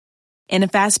In a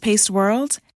fast-paced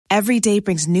world, every day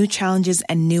brings new challenges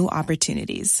and new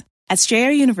opportunities. At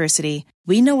Strayer University,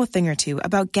 we know a thing or two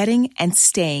about getting and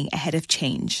staying ahead of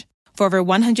change. For over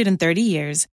 130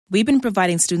 years, we've been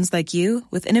providing students like you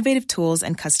with innovative tools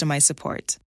and customized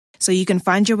support, so you can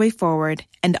find your way forward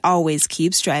and always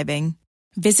keep striving.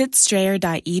 Visit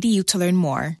strayer.edu to learn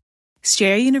more.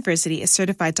 Strayer University is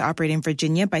certified to operate in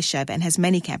Virginia by Chev and has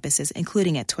many campuses,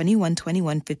 including at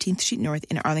 2121 15th Street North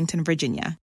in Arlington,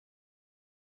 Virginia.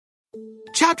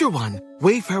 Chapter 1.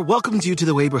 Wayfair welcomes you to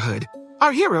the neighborhood.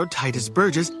 Our hero, Titus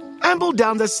Burgess, ambled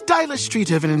down the stylish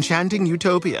street of an enchanting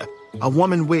utopia. A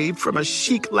woman waved from a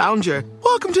chic lounger.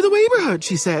 "Welcome to the neighborhood,"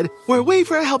 she said, "where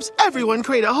Wayfair helps everyone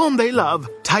create a home they love."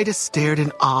 Titus stared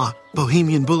in awe.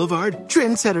 Bohemian Boulevard,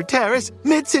 Trendsetter Terrace,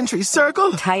 Mid-Century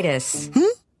Circle. Titus,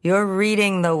 you're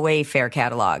reading the Wayfair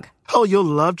catalog. Oh, you'll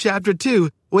love Chapter 2.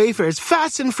 Wayfair's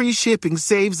fast and free shipping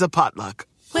saves a potluck.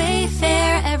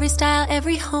 Wayfair, every style,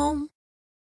 every home.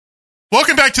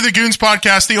 Welcome back to the Goons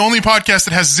Podcast, the only podcast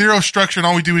that has zero structure and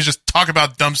all we do is just talk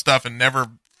about dumb stuff and never...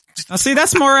 Now, see,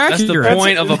 that's more accurate. That's the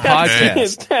point of a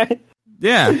podcast.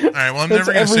 Yeah. All right, well, I'm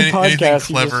never going to say anything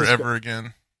clever ever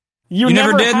again. You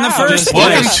never did in the first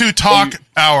Welcome place. to Talk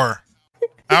Hour.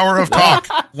 Hour of talk.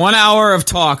 1 hour of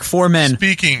talk, 4 men.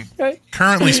 Speaking.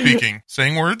 Currently speaking.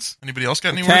 Saying words? Anybody else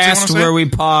got any words they want Cast to say? where we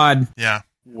pod. Yeah.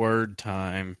 Word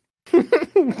time.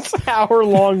 It's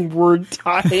hour-long word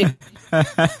time. Okay.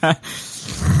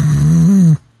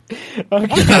 What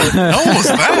the hell was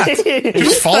that? Did you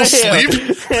just fall asleep?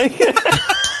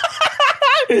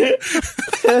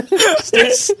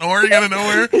 Just snoring out of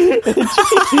nowhere?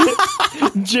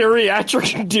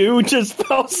 Geriatric dude just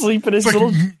fell asleep in his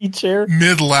little chair.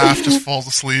 Mid-laugh, just falls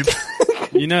asleep.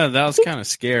 You know, that was kind of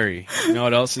scary. You know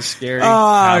what else is scary?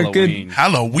 Halloween. Good.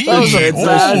 Halloween. Oh, I should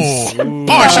have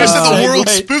said the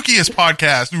world's spookiest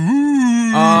podcast.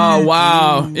 Oh,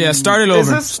 wow. Yeah, start it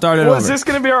over. Start it over. Is this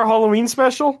going to be our Halloween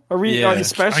special? Are we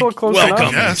special? Close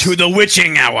Welcome enough? to the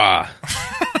witching hour.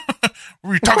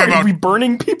 We're talking about we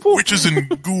burning people? Witches and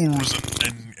ghouls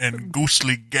and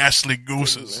ghostly, ghastly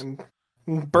ghosts.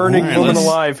 Burning women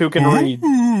alive who can read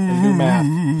and do math.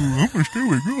 I'm a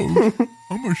scary ghost.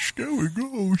 I'm a scary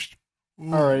ghost.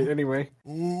 All right, anyway.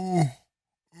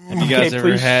 Have you guys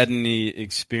ever had any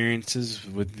experiences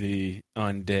with the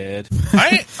undead?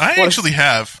 I actually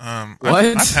have. What?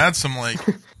 I've had some,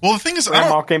 well, the thing is,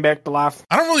 Grandma came back to life.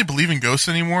 I don't really believe in ghosts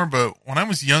anymore, but when I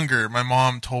was younger, my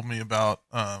mom told me about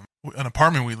an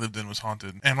apartment we lived in was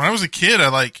haunted. And when I was a kid,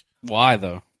 Why,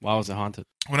 though? Why was it haunted?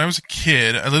 When I was a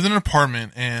kid, I lived in an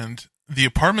apartment, and the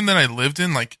apartment that I lived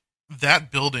in,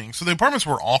 that building, so the apartments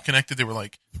were all connected. They were,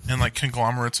 in,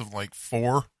 conglomerates of,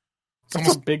 4.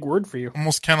 That's a big word for you.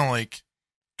 Almost kind of like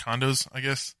condos, I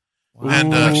guess. Ooh,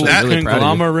 and that really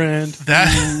conglomerate. That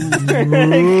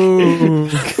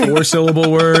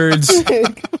 4-syllable words.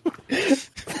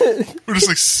 We're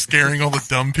just scaring all the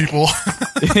dumb people.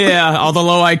 Yeah, all the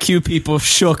low IQ people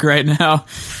shook right now.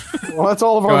 Well, that's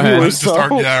all of our viewers. Just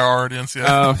our audience. Yeah.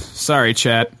 Oh, sorry,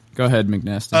 chat. Go ahead,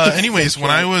 McNasty. Anyways,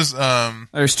 when I was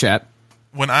there's chat.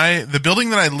 When the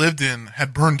building that I lived in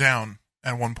had burned down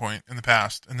at one point in the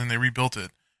past, and then they rebuilt it.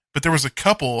 But there was a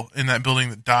couple in that building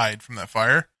that died from that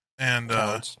fire, and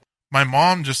my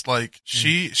mom just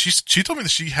she told me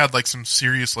that she had some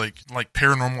serious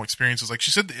paranormal experiences. She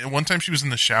said that one time she was in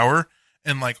the shower,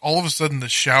 and all of a sudden the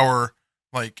shower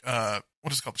what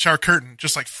is it called? The shower curtain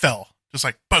just fell, just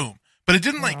boom. But it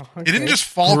didn't it didn't just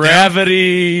fall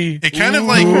Gravity. down. It kind of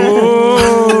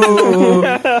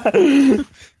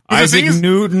Isaac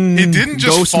Newton. It didn't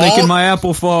just ghost fall. Making my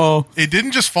apple fall. It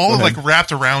didn't just fall. It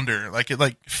wrapped around her.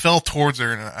 It fell towards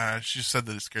her, and she said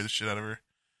that it scared the shit out of her.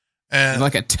 And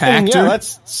attacked her. Yeah,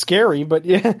 that's scary. But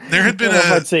yeah, there had been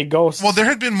I'd say ghosts. Well, there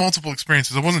had been multiple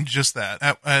experiences. It wasn't just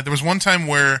that. There was one time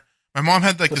where my mom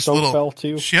had this little. Fell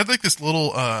too. She had this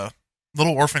little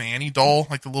orphan Annie doll,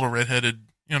 the little redheaded.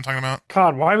 You know what I'm talking about?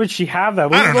 God, why would she have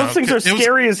that? I don't know. Those things are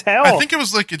scary as hell. I think it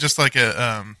was just a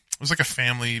it was a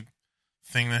family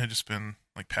thing that had just been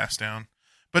passed down.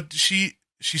 But she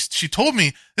told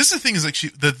me, this is the thing, is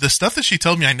the stuff that she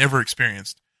told me I never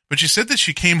experienced. But she said that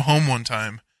she came home one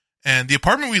time, and the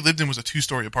apartment we lived in was a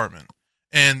 2-story apartment,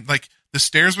 and the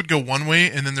stairs would go one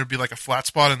way, and then there'd be a flat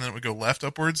spot, and then it would go left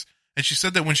upwards. And she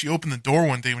said that when she opened the door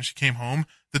one day when she came home,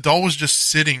 the doll was just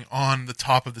sitting on the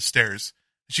top of the stairs.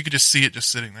 She could just see it just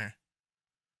sitting there.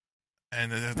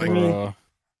 And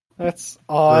that's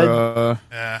odd.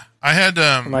 Yeah, I had.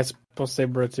 Am I supposed to say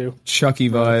bro too? Chucky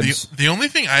vibes. The only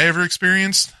thing I ever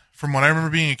experienced from what I remember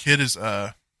being a kid is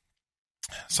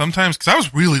sometimes, because I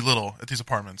was really little at these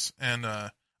apartments, and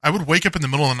I would wake up in the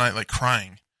middle of the night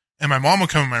crying, And my mom would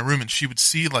come in my room and she would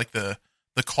see like the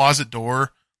closet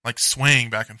door like swaying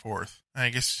back and forth. And I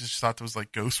guess she just thought it was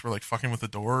like ghosts were like fucking with the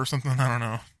door or something. I don't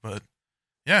know, but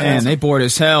yeah. Man, they bored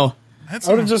as hell. I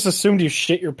would have just assumed you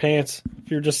shit your pants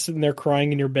if you're just sitting there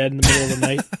crying in your bed in the middle of the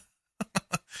night.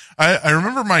 I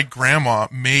remember my grandma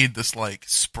made this like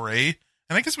spray,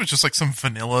 and I guess it was just like some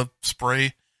vanilla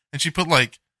spray, and she put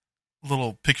like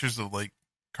little pictures of like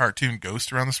cartoon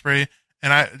ghosts around the spray,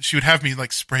 and she would have me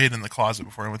like spray it in the closet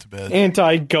before I went to bed.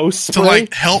 Anti-ghost spray? To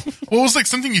like help. Well, it was like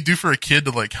something you do for a kid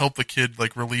to like help the kid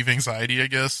like relieve anxiety, I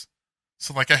guess.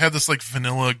 So like I had this like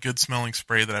vanilla good smelling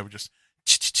spray that I would just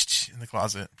in the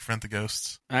closet, prevent the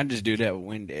ghosts. I just do that with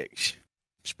Windex.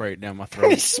 Spray it down my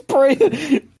throat. Spray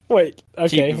it. Wait,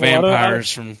 okay. Keep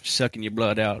vampires from sucking your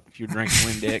blood out if you drink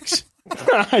Windex.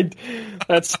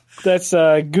 That's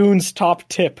Goon's top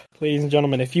tip, ladies and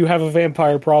gentlemen. If you have a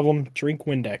vampire problem, drink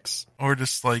Windex. Or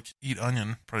just like eat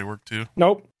onion, probably work too.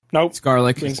 Nope. It's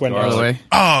garlic. Drink Windex. By the way.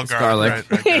 Oh, garlic.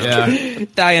 Right. Yeah.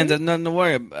 Diane, there's nothing to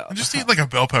worry about. Just eat like a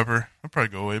bell pepper. I'll probably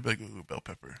go away, but like, ooh, bell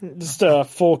pepper. Just a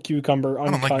full cucumber.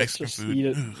 I don't like Mexican just food. Eat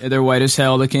it. Yeah, they're white as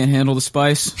hell. They can't handle the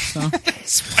spice. So.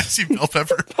 Spicy bell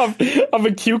pepper. of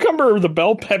a cucumber or the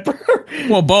bell pepper?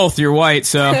 Well, both. You're white,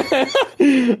 so.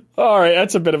 All right,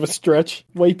 that's a bit of a stretch.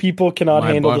 White people cannot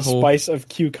handle the spice of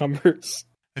cucumbers.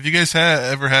 Have you guys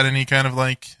ever had any kind of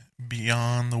like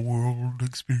beyond the world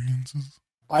experiences?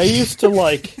 I used to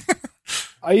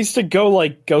go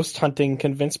like ghost hunting,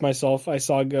 convince myself I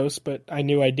saw ghosts, but I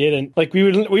knew I didn't. Like we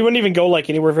wouldn't even go like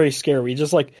anywhere very scary. We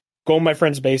just like go in my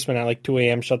friend's basement at like 2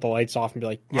 a.m., shut the lights off, and be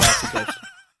like, yeah, it's a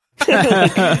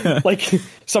ghost. like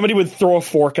somebody would throw a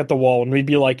fork at the wall, and we'd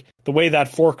be like, the way that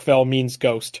fork fell means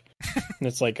ghost. And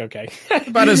it's like, okay.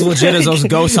 About as legit as those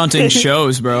ghost hunting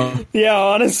shows, bro. Yeah,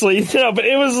 honestly. No, but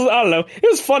it was, I don't know, it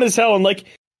was fun as hell, and like,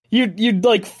 You'd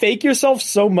like fake yourself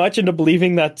so much into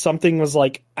believing that something was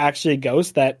like actually a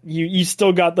ghost that you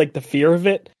still got like the fear of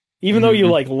it, even though you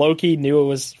like low-key knew it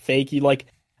was fake. You like,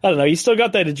 I don't know, you still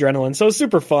got that adrenaline, so it was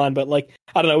super fun. But like,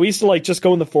 I don't know, we used to like just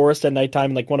go in the forest at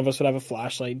nighttime, and like one of us would have a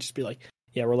flashlight and just be like,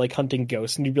 yeah, we're like hunting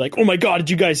ghosts, and you'd be like, oh my god, did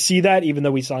you guys see that? Even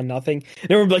though we saw nothing,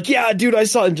 and everyone would be like, yeah, dude, I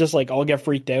saw it, and just like all get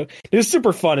freaked out. It was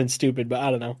super fun and stupid, but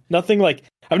I don't know, nothing like,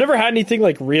 I've never had anything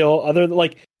like real other than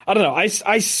like, I don't know.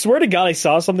 I swear to God, I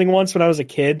saw something once when I was a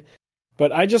kid,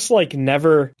 but I just like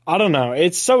never, I don't know.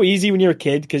 It's so easy when you're a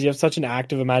kid because you have such an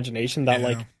active imagination that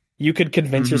like you could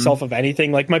convince yourself of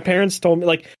anything. Like my parents told me,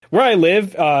 like where I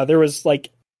live, there was like,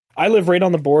 I live right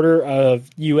on the border of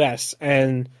US,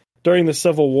 and during the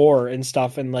Civil War and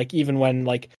stuff, and like even when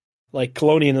like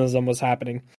colonialism was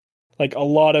happening, like a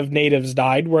lot of natives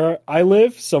died where I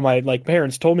live. So my like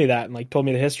parents told me that and like told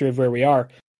me the history of where we are.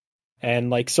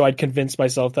 And like, so I'd convince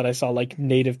myself that I saw like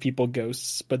native people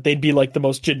ghosts, but they'd be like the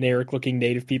most generic looking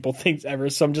native people things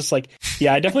ever. So I'm just like,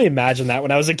 yeah, I definitely imagined that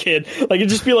when I was a kid. Like it'd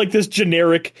just be like this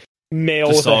generic male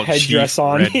just with a headdress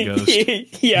on.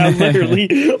 Yeah,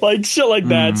 literally like shit like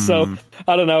that. So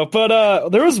I don't know. But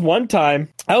there was one time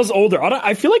I was older.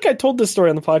 I feel like I told this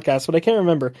story on the podcast, but I can't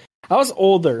remember. I was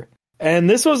older, and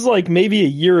this was like maybe a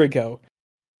year ago.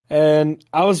 And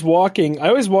I was walking, I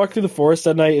always walk through the forest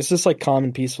at night. It's just like calm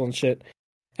and peaceful and shit.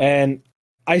 And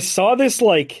I saw this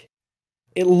like,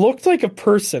 it looked like a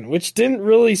person, which didn't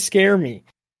really scare me.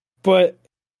 But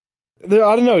I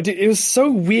don't know, it was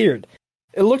so weird.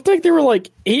 It looked like they were like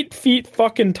 8 feet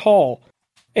fucking tall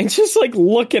and just like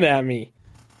looking at me.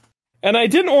 And I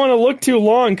didn't want to look too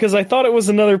long because I thought it was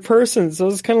another person. So I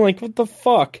was kind of like, what the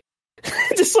fuck?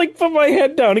 Just like put my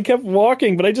head down and kept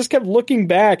walking, but I just kept looking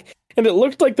back. And it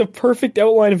looked like the perfect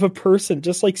outline of a person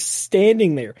just like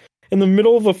standing there in the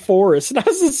middle of a forest. And I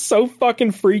was just so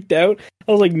fucking freaked out.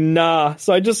 I was like, nah.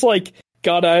 So I just like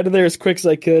got out of there as quick as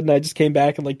I could. And I just came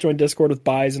back and like joined Discord with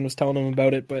Buys and was telling them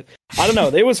about it. But I don't know.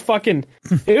 It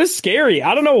was scary.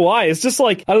 I don't know why. It's just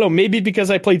like, I don't know, maybe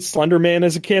because I played Slender Man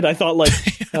as a kid. I thought like,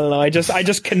 I don't know. I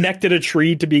just connected a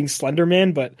tree to being Slender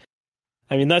Man. But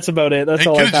I mean, that's about it. That's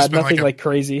all I've had. Nothing like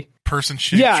crazy.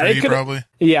 Person-shaped tree, probably.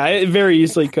 Yeah, it very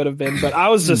easily could have been, but I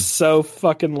was just so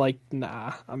fucking like,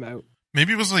 nah, I'm out.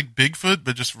 Maybe it was like Bigfoot,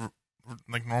 but just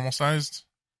like normal sized.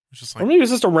 Just like, or maybe it was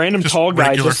just a random tall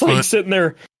guy, just foot. Like sitting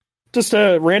there, just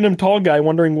a random tall guy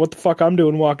wondering what the fuck I'm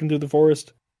doing walking through the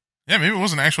forest. Yeah, maybe it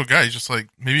was an actual guy. He's just like,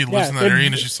 maybe he lives in that area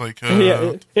and it's just like,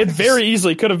 it very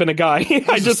easily could have been a guy.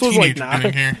 I just was like, nah.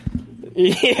 Here.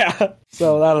 Yeah,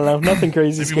 so I don't know, nothing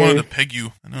crazy. Maybe he wanted to peg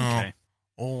you. I know. Okay.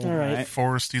 Old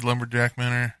foresty lumberjack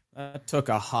manner. That took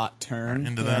a hot turn.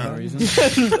 Into for that. no reason.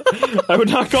 I would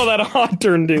not call that a hot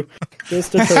turn, dude.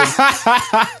 Just a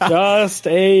turn. Just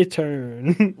a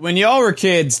turn. When y'all were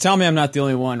kids, tell me I'm not the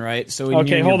only one, right? So when Okay,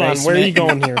 you're in your hold on. Where are you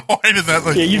basement- going here? Why did that?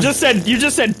 Like, Yeah, you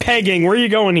just said pegging. Where are you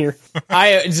going here?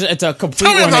 It's a complete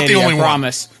Tell me I'm not the 180. only I one.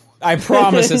 promise. I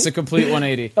promise it's a complete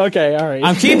 180. Okay, all right.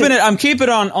 I'm keeping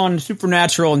it on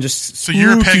Supernatural and just. so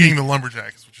you're spooky. pegging the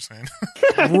lumberjack, is what you're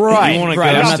saying. Right? You want a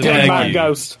right. I'm ghost not to the only peg one. you.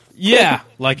 Ghost. Yeah.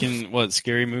 Like in what,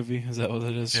 Scary Movie? Is that what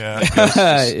it is? Yeah.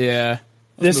 Yeah.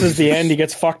 This is the end. He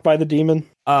gets fucked by the demon.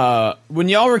 When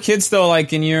y'all were kids, though,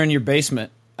 like, and you're in your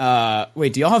basement.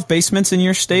 Wait, do y'all have basements in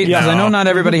your state? Because I know not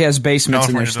everybody has basements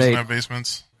in their California doesn't state. have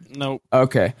basements. Nope.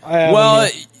 Okay. have Well,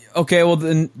 them, okay. Well,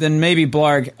 then maybe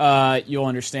Blarg, you'll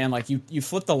understand. Like, you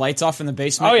flip the lights off in the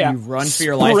basement. Oh, yeah. And you run for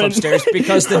your life Sprint. upstairs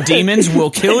because the demons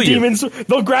will kill you. Demons,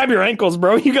 they'll grab your ankles,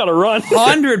 bro. You gotta run.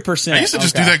 100%. I used to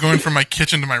just do that going from my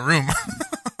kitchen to my room.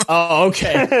 Oh,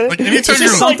 okay. Like anytime There's you're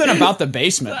just something about the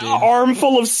basement, dude.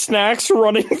 Armful of snacks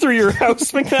running through your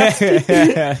house,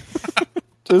 McNasty.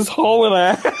 Just hauling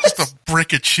ass. just a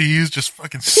brick of cheese, just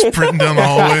fucking sprinting down the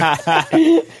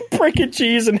hallway. Brick of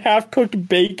cheese and half-cooked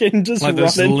bacon just Like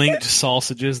those running. linked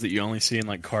sausages that you only see in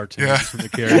like cartoons Yeah. from the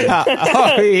carrier.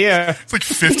 Oh, yeah. It's like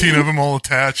 15 of them all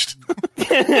attached.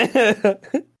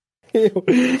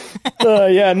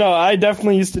 Yeah, no, I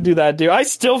definitely used to do that, dude. I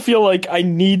still feel like I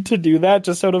need to do that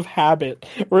just out of habit.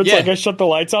 Where it's Yeah. like I shut the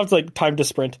lights off, it's like time to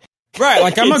sprint. Right,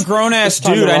 like I'm a It's- grown ass it's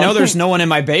time to dude. I know run. there's no one in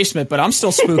my basement, but I'm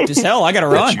still spooked as hell. I gotta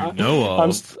That run. you know I'm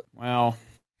of. st- Wow.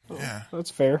 Yeah. That's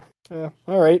fair. Yeah.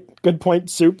 All right. Good point,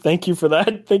 Soup. Thank you for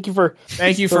that. Thank you for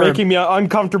making me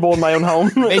uncomfortable in my own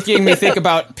home. making me think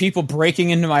about people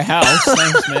breaking into my house.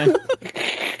 Thanks, man.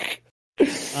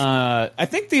 I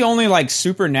think the only like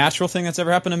supernatural thing that's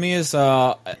ever happened to me is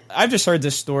I've just heard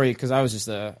this story because I was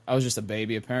just a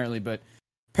baby apparently, but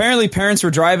apparently parents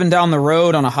were driving down the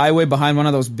road on a highway behind one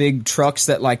of those big trucks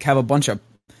that like have a bunch of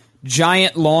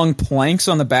giant long planks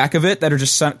on the back of it that are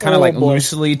just kind of like boy.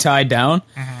 loosely tied down.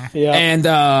 Yeah.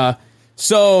 And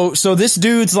so this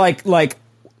dude's like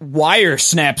wire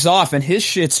snaps off and his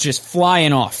shit's just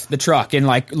flying off the truck and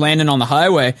like landing on the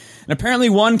highway. And apparently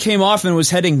one came off and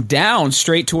was heading down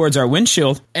straight towards our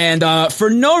windshield. And for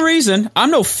no reason,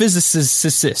 I'm no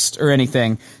physicist or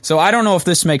anything, so I don't know if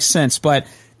this makes sense, but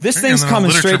this thing's coming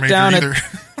straight down at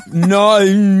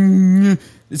no.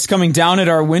 It's coming down at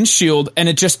our windshield, and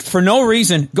it just, for no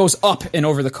reason, goes up and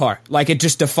over the car. Like, it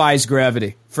just defies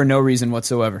gravity for no reason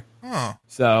whatsoever. Oh,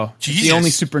 So, it's Jesus. the only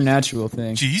supernatural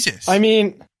thing. Jesus. I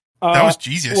mean, that was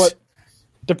Jesus.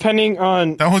 Depending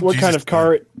on That was what Jesus kind of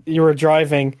car you were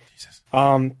driving,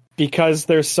 because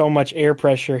there's so much air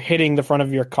pressure hitting the front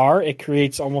of your car, it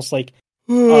creates almost like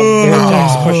a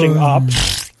vortex pushing up.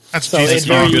 That's So Jesus. it's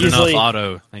very Good enough easily-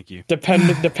 auto. Thank you.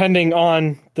 Depending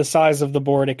on the size of the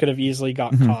board, it could have easily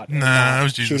got caught. Nah, that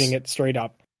was Jesus. Shooting it straight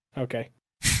up. Okay.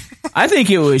 I think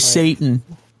it was Satan.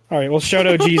 All right. Well, shout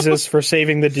out Jesus for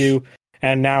saving the dew,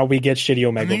 and now we get shitty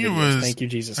Omega think it videos. was- Thank you,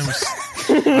 Jesus. It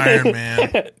was Iron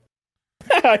Man.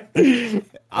 I think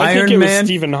Iron it was Man?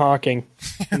 Stephen Hawking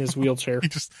in his wheelchair. He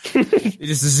just, He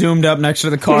just zoomed up next to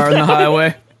the car on the highway.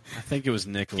 I think it was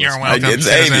Nicholas. You're I welcome, can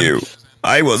save citizen. you.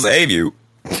 I will save you.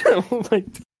 Like,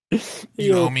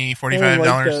 You owe me $45.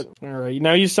 Like all right.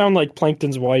 Now you sound like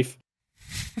Plankton's wife,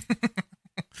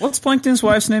 What's Plankton's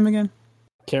wife's name again?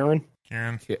 Karen.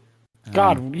 Karen.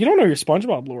 God, you don't know your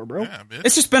SpongeBob lore, bro. Yeah, bitch.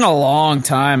 It's just been a long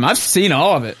time. I've seen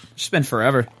all of it. It's been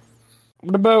forever.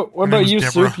 What about name was you,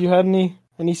 Deborah. Soup? You had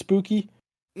any spooky?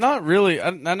 Not really. I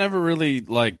never really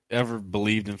like ever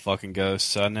believed in fucking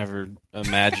ghosts. I never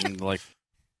imagined like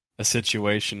a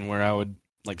situation where I would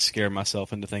like scare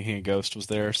myself into thinking a ghost was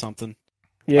there or something.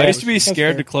 Yeah, I used to be that's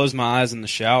scared fair. to close my eyes in the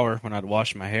shower when I'd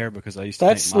wash my hair because I used to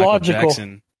That's think Michael logical.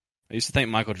 Jackson. I used to think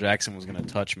Michael Jackson was going to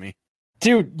touch me.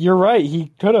 Dude, you're right.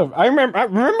 He could have. I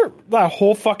remember that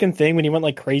whole fucking thing when he went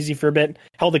like crazy for a bit,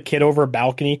 held a kid over a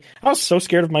balcony. I was so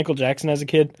scared of Michael Jackson as a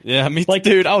kid. Yeah, me Like,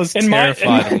 dude. I was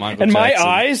terrified of Michael in my Jackson.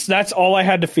 eyes, that's all I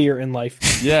had to fear in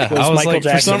life. Yeah, was I was Michael like,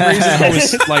 Jackson. for some reason, I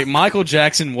was like, Michael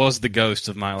Jackson was the ghost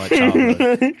of my like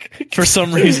childhood. For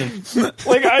some reason,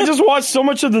 Like, I just watched so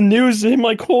much of the news, him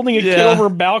like holding a kid Yeah. over a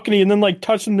balcony and then like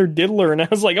touching their diddler, and I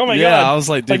was like, oh my yeah, god. I was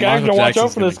like, dude, Like, I have Michael to watch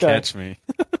out Jackson's for gonna this guy. catch me.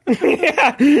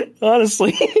 Yeah,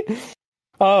 honestly.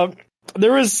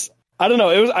 There was, I don't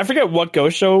know, I forget what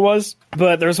ghost show it was,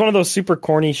 but there was one of those super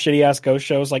corny, shitty ass ghost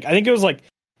shows. Like, I think it was like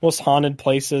Most Haunted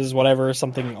Places, whatever,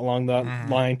 something along that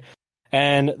line.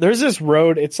 And there's this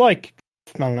road, it's like,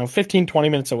 I don't know, 15, 20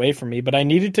 minutes away from me, but I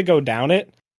needed to go down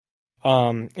it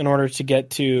in order to get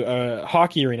to a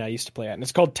hockey arena I used to play at, and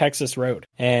it's called Texas Road.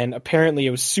 And apparently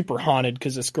it was super haunted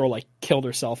because this girl like killed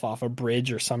herself off a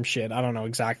bridge or some shit. I don't know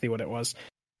exactly what it was.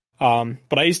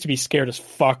 But I used to be scared as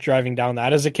fuck driving down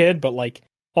that as a kid, but like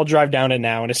I'll drive down it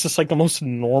now and it's just like the most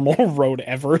normal road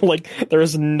ever. Like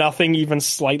there's nothing even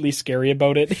slightly scary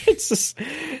about it. It's just,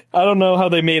 I don't know how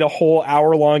they made a whole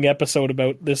hour-long episode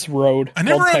about this road. I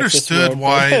never called Texas understood Road.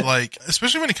 why, like,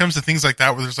 especially when it comes to things like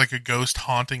that, where there's like a ghost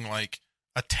haunting like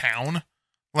a town.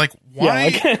 Like, why?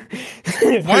 Yeah,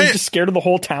 like, why? Are you just scared of the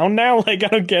whole town now? Like, I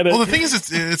don't get it. Well, the thing is,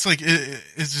 it's like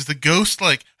it's just the ghost.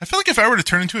 Like, I feel like if I were to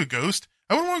turn into a ghost,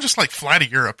 I would want to just like fly to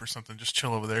Europe or something, just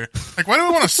chill over there. Like, why do I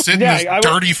want to sit in this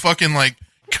dirty fucking like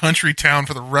country town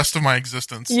for the rest of my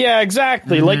existence? Yeah,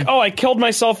 exactly. Mm-hmm. Like, oh, I killed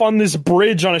myself on this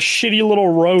bridge on a shitty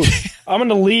little road. I'm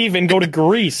gonna leave and go to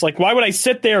Greece. Like, why would I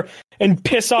sit there and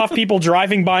piss off people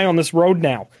driving by on this road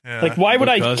now? Yeah. Like, why would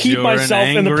I Because keep you're myself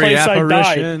an in the angry place I died?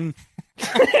 apparition.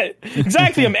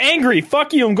 Exactly. I'm angry.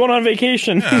 Fuck you. I'm going on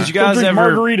vacation. Yeah. Did you guys Go drink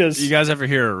ever margaritas? You guys ever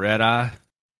hear of red eye?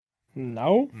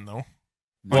 No. No.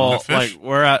 Well, the fish? like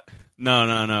where I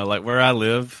no, like where I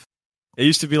live, it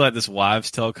used to be like this wives'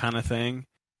 tale kind of thing,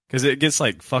 because it gets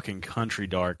like fucking country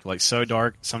dark, like so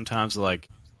dark sometimes. Like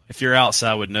if you're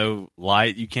outside with no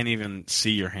light, you can't even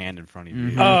see your hand in front of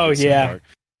you. Oh, It's so yeah. dark.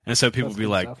 And so people That's would be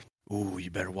good like, stuff. "Ooh, you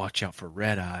better watch out for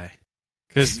red eye,"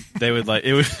 because they would like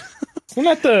it would. Isn't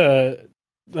that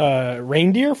the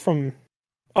reindeer from?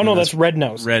 Oh no, that's Red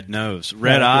Nose. Red nose,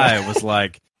 red eye was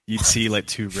like you'd see like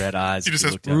two red eyes. He just if you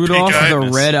has looked out. Rudolph Pink eye.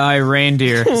 the Red-Eye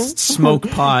Reindeer. Smoke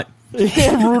pot.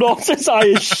 Yeah, Rudolph's eye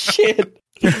is shit.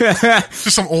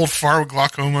 Just some old fart with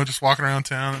glaucoma just walking around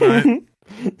town at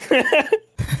night.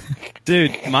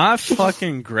 Dude, my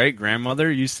fucking great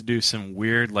grandmother used to do some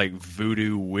weird like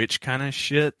voodoo witch kind of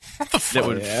shit that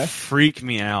would freak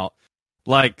me out.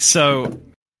 Like, so,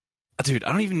 dude,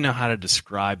 I don't even know how to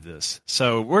describe this.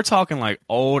 So we're talking like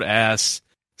old ass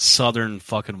Southern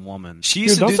fucking woman. She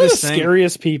used Dude, to do those are this the thing.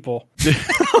 scariest people.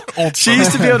 She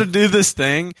used to be able to do this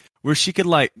thing where she could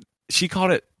like, she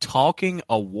called it talking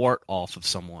a wart off of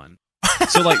someone.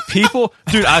 So like people,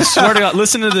 dude, I swear to God,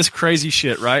 listen to this crazy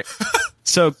shit, right?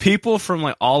 So people from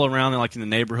like all around, like in the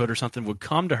neighborhood or something, would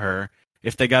come to her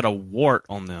if they got a wart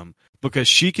on them because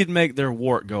she could make their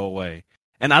wart go away.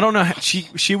 And I don't know,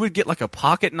 she would get like a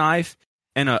pocket knife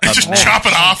and a Just chop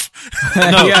it off.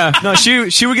 no,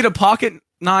 she would get a pocket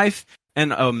knife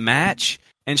and a match,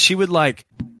 and she would like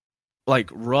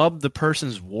rub the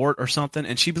person's wart or something,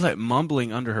 and she'd be like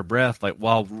mumbling under her breath, like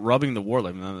while rubbing the wart,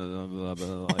 like, blah, blah, blah,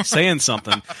 blah, like saying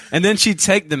something, and then she'd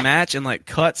take the match and like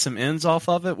cut some ends off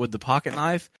of it with the pocket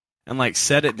knife and like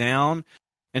set it down,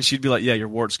 and she'd be like, "Yeah, your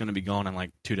wart's gonna be gone in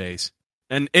like 2 days."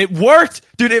 And it worked,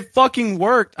 dude. It fucking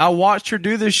worked. I watched her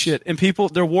do this shit, and people,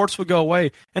 their warts would go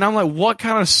away. And I'm like, what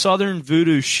kind of Southern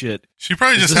voodoo shit? She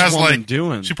probably is just this has woman like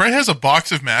doing? She probably has a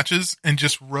box of matches and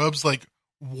just rubs like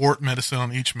wart medicine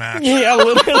on each match. Yeah,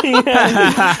 literally.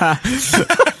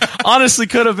 Honestly,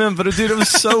 could have been, but dude, it was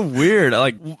so weird.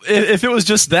 Like, if it was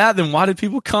just that, then why did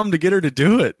people come to get her to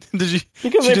do it? Did she?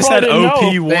 Because she they just had probably didn't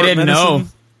OP know. wart They didn't medicine? know.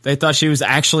 They thought she was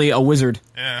actually a wizard.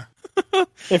 Yeah.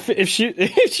 If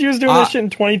she was doing this shit in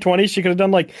 2020, she could have done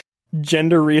like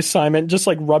gender reassignment, just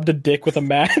like rubbed a dick with a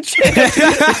match. You're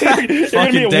gonna be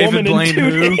Fucking a David woman in Blaine 2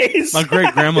 who? days. My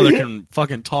great grandmother can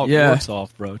fucking talk Yeah. warts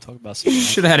off, bro. Talk about something.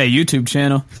 Should have had a YouTube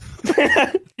channel.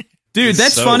 Dude, It's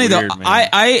that's so funny weird, though. man.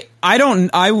 I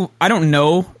don't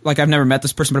know. Like, I've never met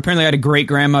this person, but apparently I had a great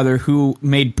grandmother who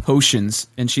made potions,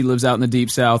 and she lives out in the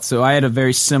deep south. So I had a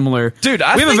very similar. Dude, we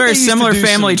have a think very they used to similar do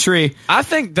family some- tree. I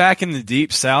think back in the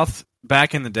deep south,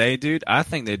 back in the day, dude, I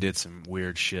think they did some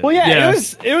weird shit. Well, yeah, Yeah.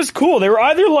 it was cool. They were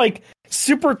either like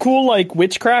super cool, like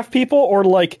witchcraft people, or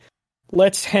like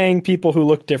let's hang people who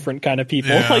look different kind of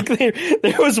people. Yeah. Like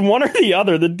there was one or the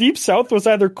other. The Deep South was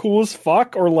either cool as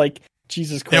fuck or like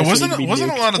Jesus Christ. Yeah, wasn't we need to be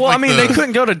a nuked. lot of Well, like I mean, the, they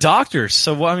couldn't go to doctors,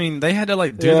 so well, I mean, they had to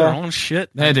like do their own shit.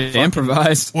 They had to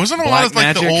improvise. wasn't a lot of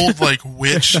black like the magic. old like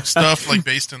witch stuff like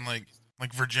based in like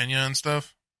Virginia and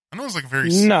stuff. I know it was like very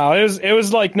No, it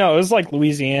was like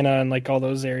Louisiana and like all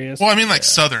those areas. well, I mean like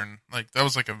southern. Like that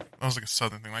was like a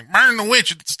southern thing. Like burn the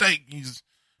witch at the stake.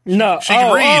 No, she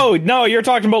can read. no, you're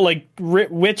talking about like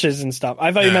witches and stuff.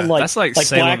 I thought you Yeah. meant like That's like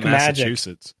Salem, black magic.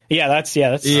 Massachusetts. Yeah, that's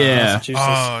Yeah. Massachusetts.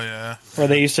 Oh yeah. Where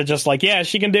they used to just like, yeah,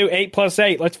 she can do 8 +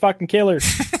 8. Let's fucking kill her.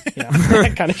 Yeah,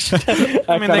 that kind of shit.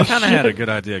 I mean, they kind of had a good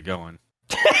idea going.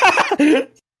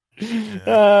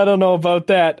 I don't know about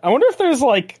that. I wonder if there's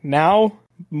like now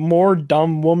more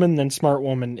dumb woman than smart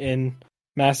woman in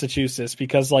Massachusetts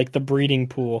because like the breeding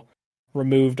pool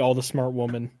removed all the smart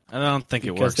woman. I don't think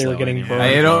it Because works. they were that way getting anymore.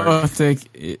 burned. I don't think.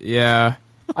 Yeah.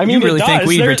 I mean, You really it think does.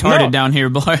 we They're- retarded no. down here,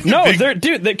 boy? No, they're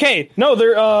dude.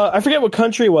 They're. I forget what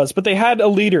country it was, but they had a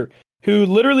leader who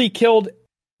literally killed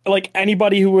like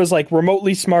anybody who was like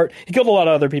remotely smart. He killed a lot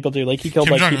of other people too. Like he killed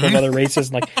Kim like people of Jong-un? other races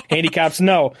and like handicaps.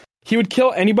 No, he would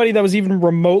kill anybody that was even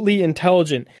remotely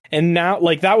intelligent. And now,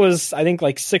 like that was I think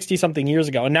like 60 something years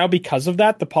ago. And now because of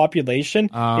that, the population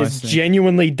I is see.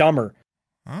 genuinely dumber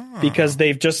Oh. because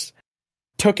they've just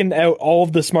taken out all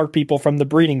of the smart people from the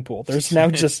breeding pool. There's now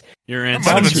just Your That might have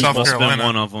been ancestors South must have been Carolina.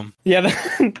 one of them. yeah.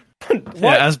 What?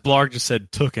 Yeah, as Blarg just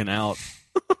said, tooken out.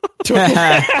 Did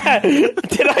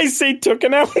I say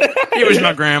tooken out? It was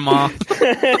my grandma.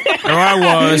 There I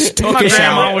was. Took My us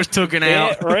grandma out. was tooken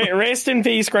out. Yeah, rest in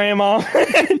peace, Grandma.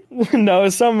 No, it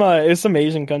was some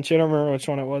Asian country. I don't remember which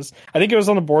one it was. I think it was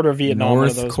on the border of Vietnam. one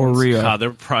of North those ones. Korea. God,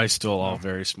 they're probably still all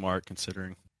very smart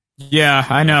considering. Yeah,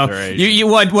 I know. They're You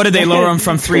what did they lower them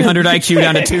from 300 IQ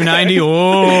down to 290?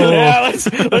 Oh, Yeah,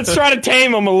 let's try to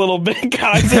tame him a little bit,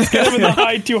 guys. Let's get him in the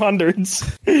high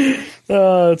 200s.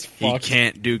 It's He fucked.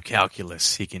 can't do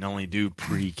calculus. He can only do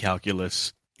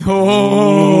pre-calculus.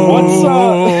 oh. What's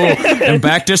up? And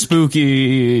back to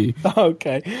spooky.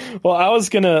 Okay. Well, I was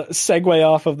gonna segue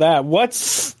off of that.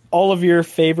 What's all of your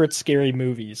favorite scary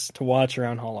movies to watch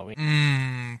around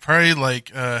Halloween? Probably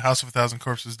like House of a Thousand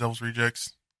Corpses, Devil's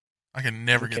Rejects. I can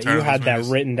never get Okay, tired you of had those that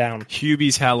movies. written down.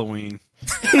 Hubie's Halloween.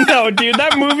 No, dude,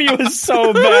 that movie was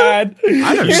so bad.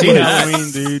 I've never It seen was- that.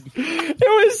 Halloween, dude.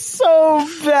 It was so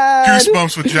bad.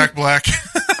 Goosebumps with Jack Black.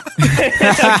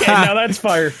 Okay, now that's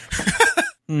fire.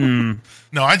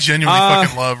 No, I genuinely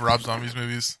fucking love Rob Zombie's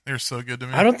movies. They're so good to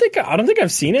me. I don't think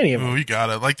I've seen any of them. Ooh, you got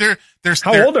it. Like there's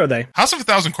How old are they? House of a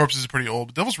Thousand Corpses is pretty old.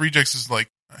 But Devil's Rejects is like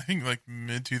I think like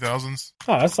mid 2000s.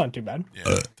 Oh, that's not too bad.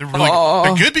 Yeah, they're really good.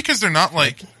 They're good because they're not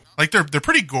like they're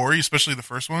pretty gory, especially the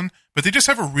first one. But they just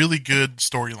have a really good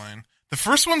storyline. The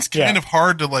first one's kind of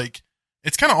hard to like.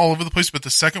 It's kind of all over the place, but the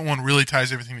second one really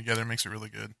ties everything together and makes it really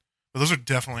good. But those are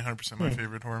definitely 100% my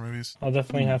favorite horror movies. I'll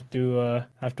definitely have to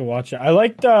watch it. I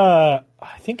liked I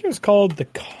think it was called The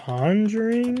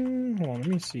Conjuring. Hold on, let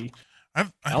me see. I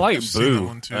like I've seen that Boo,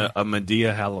 one too. a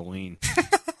Medea Halloween.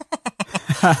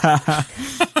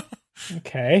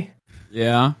 Okay.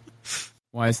 Yeah.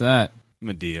 Why is that?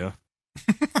 Medea.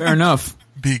 Fair enough.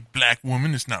 Big black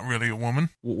woman is not really a woman.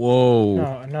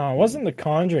 Whoa. No, it wasn't The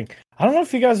Conjuring. I don't know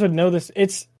if you guys would know this.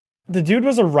 It's the dude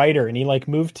was a writer and he like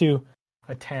moved to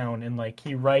a town and like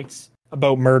he writes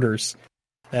about murders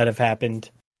that have happened.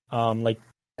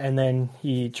 And then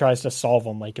he tries to solve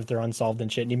them, like if they're unsolved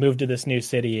and shit. And he moved to this new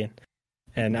city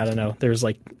and I don't know, there's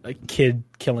like a kid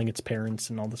killing its parents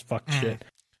and all this fucked shit.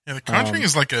 Yeah, The Conjuring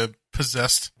is like a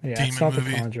possessed Yeah, demon it's not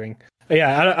movie. The Conjuring.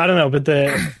 Yeah, I don't know, but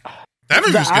That movie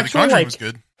was good. The actual, Conjuring was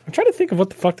good. I'm trying to think of what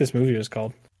the fuck this movie was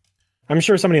called. I'm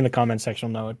sure somebody in the comment section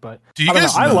will know it, but Do you I don't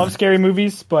guys know. I know- love scary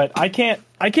movies, but I can't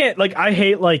like I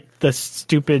hate like the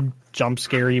stupid jump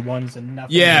scary ones and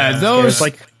nothing. Yeah, those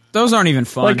like those aren't even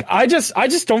fun. like I just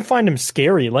don't find them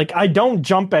scary. Like I don't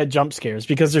jump at jump scares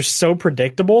because they're so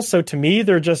predictable. So to me,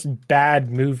 they're just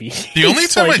bad movies. The only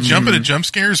It's time like, I jump at a jump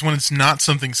scare is when it's not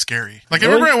something scary. Like I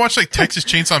Really? remember I watched like Texas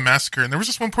Chainsaw Massacre, and there was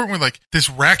this one point where like this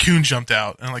raccoon jumped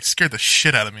out and like scared the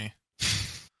shit out of me.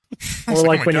 I or was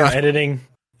like oh my when God. you're editing.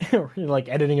 You're like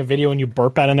editing a video and you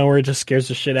burp out of nowhere, it just scares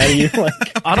the shit out of you. Like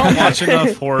I don't watch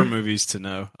enough horror movies to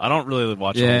know. I don't really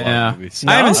watch a lot yeah. of movies.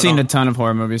 I haven't seen don't- a ton of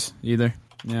horror movies either.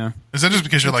 Yeah. Is that just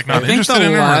because you're like not I think interested the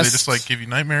in them, or they last- just like give you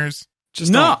nightmares?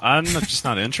 Just No. don't- I'm just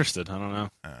not interested. I don't know.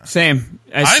 Same.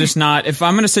 It's I'm- just not. If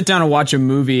I'm going to sit down and watch a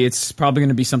movie, it's probably going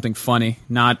to be something funny,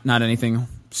 not anything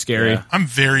scary. Yeah. I'm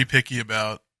very picky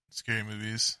about scary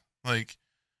movies. Like,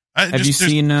 Have you there's-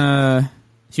 seen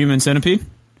Human Centipede?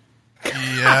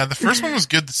 Yeah, the first one was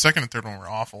good. The second and third one were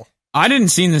awful. I didn't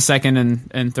see the second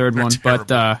and third They're one, terrible.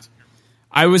 but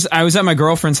I was at my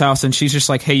girlfriend's house and she's just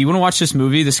like, "Hey, you want to watch this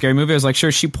movie, the scary movie?" I was like,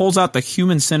 "Sure." She pulls out the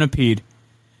Human Centipede,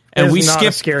 and it's we not a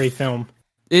skipped. scary film.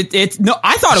 It no,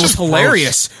 I thought it was just gross.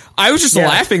 hilarious. I was just Yeah,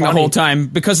 laughing the funny. whole time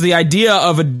because the idea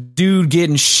of a dude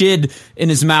getting shit in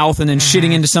his mouth and then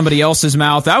shitting into somebody else's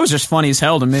mouth, that was just funny as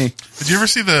hell to me. Did you ever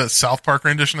see the South Park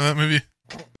rendition of that movie?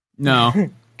 No.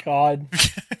 God,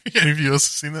 Any of you else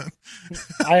have seen that?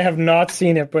 I have not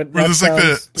seen it, but Where that there's like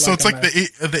the sounds so it's a like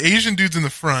mess. the Asian dude's in the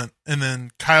front, and then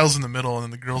Kyle's in the middle, and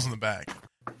then the girl's in the back.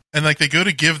 And like they go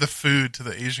to give the food to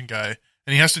the Asian guy,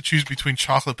 and he has to choose between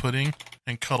chocolate pudding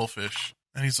and cuttlefish.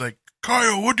 And he's like,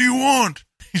 "Kyle, what do you want?"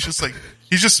 He's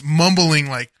just mumbling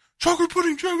like chocolate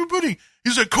pudding, chocolate pudding.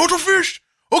 He's like, "Cuttlefish,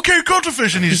 okay,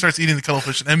 cuttlefish," and he just starts eating the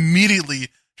cuttlefish, and immediately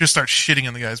just starts shitting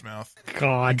in the guy's mouth.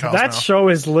 God, Kyle's that mouth. show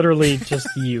is literally just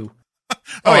you.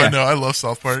 Oh, yeah. I know, I love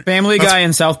South Park. Family That's- Guy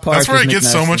and South Park. That's where I is get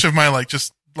so McNasty. much of my like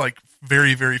just like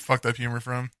very, very fucked up humor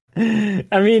from. I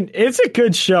mean, it's a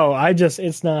good show.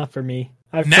 It's not for me.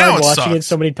 I've Now tried it watching sucks. it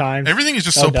so many times. Everything is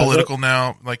just so political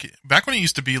now. Like back when it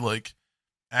used to be like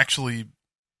actually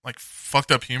like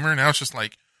fucked up humor. Now it's just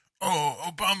like, oh,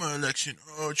 Obama election,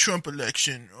 oh, Trump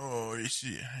election, oh, it's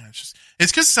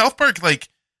because South Park, like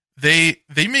they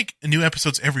make new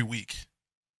episodes every week.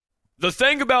 The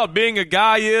thing about being a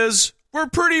guy is we're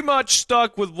pretty much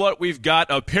stuck with what we've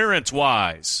got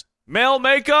appearance-wise. Male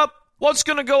makeup? What's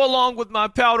gonna go along with my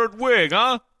powdered wig,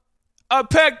 huh? A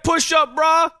pec push-up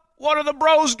bra? What are the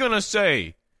bros gonna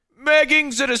say?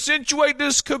 Meggings that accentuate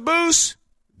this caboose?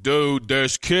 Dude,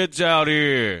 there's kids out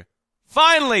here.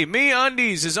 Finally,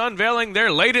 MeUndies is unveiling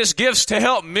their latest gifts to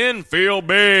help men feel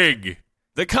big.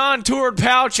 The contoured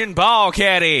pouch and ball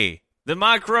caddy. The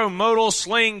micromodal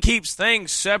sling keeps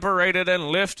things separated and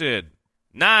lifted.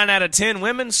 9 out of 10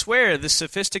 women swear this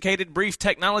sophisticated brief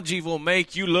technology will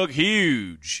make you look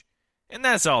huge. And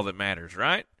that's all that matters,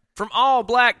 right? From all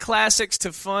black classics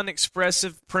to fun,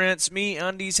 expressive prints,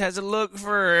 MeUndies has a look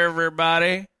for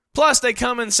everybody. Plus, they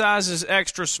come in sizes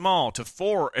extra small to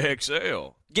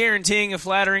 4XL, guaranteeing a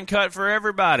flattering cut for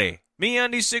everybody.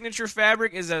 MeUndies' signature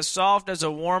fabric is as soft as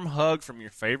a warm hug from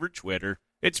your favorite Twitter.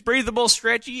 It's breathable,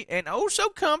 stretchy, and oh so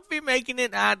comfy, making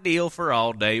it ideal for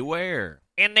all-day wear.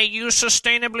 And they use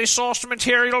sustainably sourced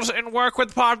materials and work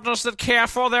with partners that care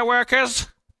for their workers.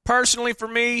 Personally, for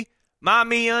me, my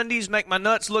MeUndies make my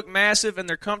nuts look massive, and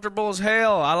they're comfortable as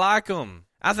hell. I like them.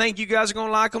 I think you guys are going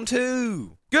to like them,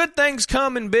 too. Good things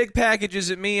come in big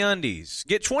packages at MeUndies.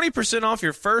 Get 20% off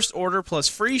your first order plus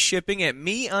free shipping at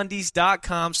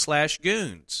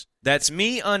MeUndies.com/goons. That's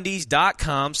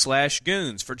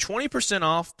MeUndies.com/goons for 20%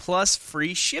 off plus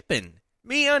free shipping.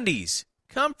 MeUndies.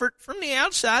 Comfort from the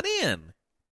outside in.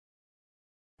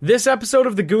 This episode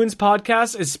of the Goons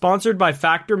Podcast is sponsored by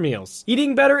Factor Meals.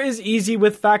 Eating better is easy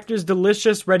with Factor's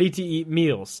delicious, ready-to-eat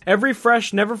meals. Every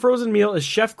fresh, never-frozen meal is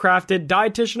chef-crafted,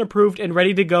 dietitian-approved, and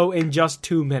ready to go in just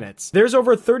 2 minutes. There's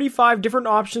over 35 different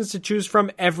options to choose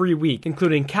from every week,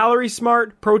 including Calorie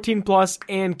Smart, Protein Plus,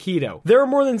 and Keto. There are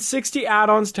more than 60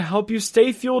 add-ons to help you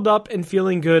stay fueled up and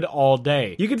feeling good all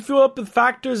day. You can fuel up with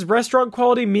Factor's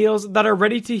restaurant-quality meals that are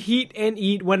ready to heat and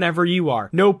eat whenever you are.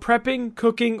 No prepping,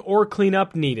 cooking, or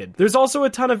cleanup needed. There's also a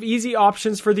ton of easy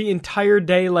options for the entire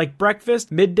day like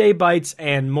breakfast, midday bites,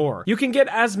 and more. You can get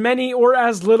as many or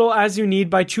as little as you need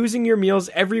by choosing your meals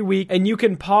every week, and you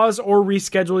can pause or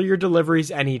reschedule your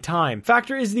deliveries anytime.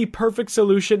 Factor is the perfect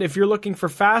solution if you're looking for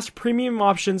fast, premium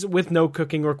options with no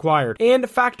cooking required. And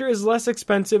Factor is less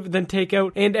expensive than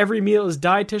takeout, and every meal is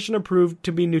dietitian approved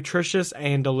to be nutritious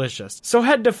and delicious. So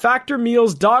head to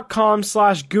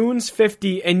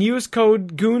factormeals.com/goons50 and use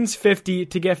code goons50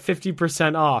 to get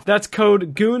 50% off. That's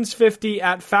code goons50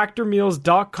 at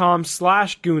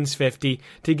factormeals.com/goons50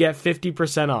 to get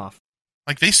 50% off.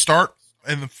 Like they start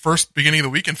in the first beginning of the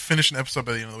week and finish an episode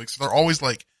by the end of the week. So they're always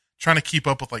like trying to keep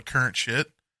up with like current shit.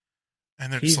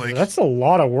 And they're just like, that's a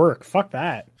lot of work. Fuck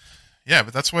that. Yeah,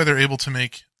 but that's why they're able to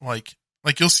make like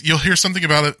you'll hear something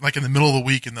about it like in the middle of the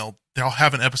week and they'll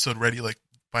have an episode ready like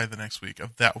by the next week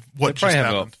of that what just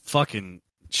happened. Have a fucking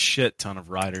shit ton of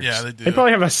writers. Yeah, they do. They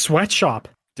probably have a sweatshop.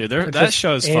 Dude, that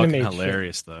show is fucking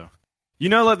hilarious, though. You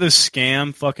know, like those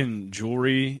scam fucking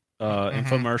jewelry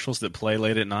infomercials that play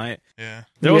late at night? Yeah.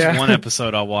 There was one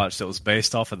episode I watched that was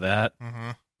based off of that. Mm-hmm.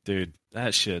 Dude,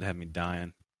 that shit had me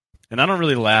dying. And I don't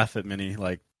really laugh at many,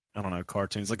 like, I don't know,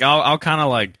 cartoons. Like, I'll kind of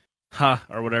like,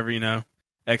 or whatever, you know,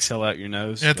 exhale out your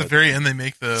nose. Yeah, at the very end, they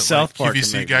make the South Park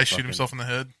QVC guy shoot himself in the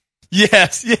head.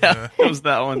 Yes, yeah. It was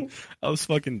that one. I was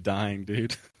fucking dying,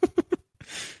 dude.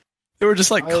 They were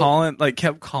just like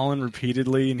kept calling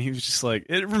repeatedly, and he was just like,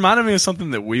 it reminded me of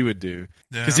something that we would do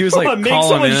because he was like make calling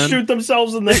someone in, shoot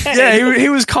themselves in the head. Yeah, he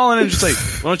was calling in just like,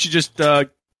 why don't you just kill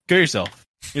yourself?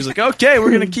 He was like, okay,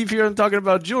 we're gonna keep here and talking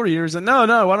about jewelry. He was like,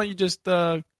 no, why don't you just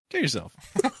kill yourself?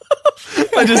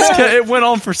 It went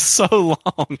on for so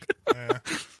long. Yeah.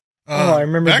 I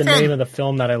remember the name of the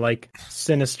film that I like,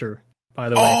 Sinister. By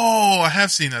the way, I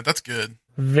have seen that. That's good.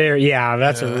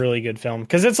 That's a really good film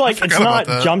because it's like it's not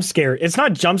jump scary. It's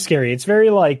not jump scary. It's very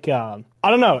like I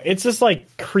don't know. It's just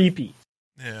like creepy.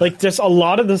 Yeah. Like just a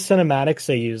lot of the cinematics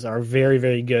they use are very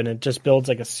very good. And it just builds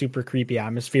like a super creepy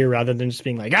atmosphere rather than just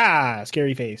being like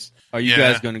scary face. Are you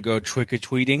guys going to go trick or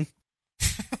treating?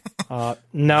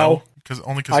 No, because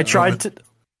I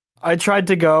tried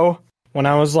to go when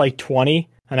I was like 20.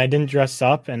 And I didn't dress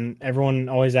up, and everyone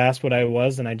always asked what I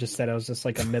was, and I just said I was just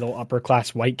like a middle upper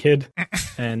class white kid,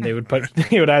 and they would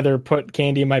either put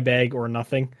candy in my bag or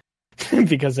nothing,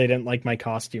 because they didn't like my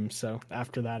costume. So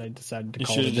after that, I decided to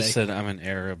call it a day. You should have just said I'm an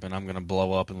Arab and I'm gonna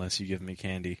blow up unless you give me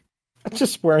candy.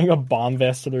 Just wearing a bomb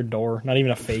vest to their door, not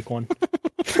even a fake one.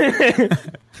 Well,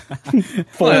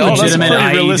 that's a legitimate pretty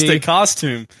IED. realistic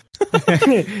costume.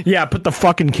 Yeah, put the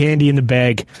fucking candy in the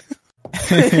bag.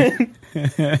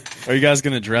 Are you guys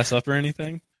gonna dress up or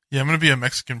anything? Yeah, I'm gonna be a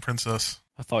Mexican princess.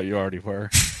 I thought you already were.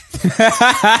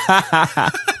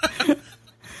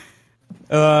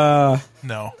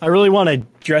 No, I really want to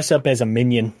dress up as a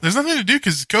minion. there's nothing to do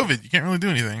because it's COVID. You can't really do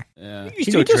anything. Yeah. You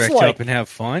still just, dress like- up and have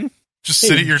fun. Just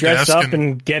sit at your dress desk up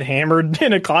and get hammered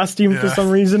in a costume for Yeah. some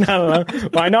reason. I don't know.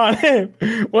 Why not?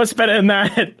 What's better than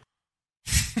that?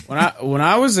 When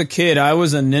I was a kid, I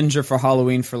was a ninja for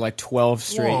Halloween for like 12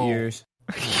 straight Whoa. years.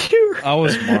 I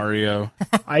was Mario.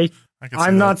 I can see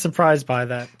I'm that. not surprised by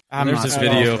that. There's not this at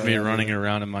all video of for me that. running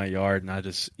around in my yard and I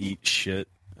just eat shit.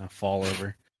 I fall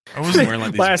over. I was I'm wearing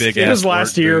like these Last- big it ass was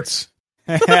last work year. boots.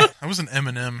 I was an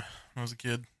Eminem when I was a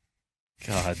kid.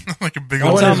 God. Like a big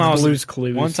One old. What time is I was Blue's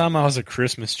Clues? One time I was a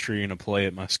Christmas tree in a play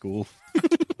at my school.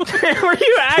 Were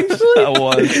you actually? I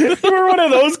was. You were one of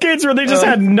those kids where they just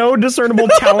had no discerable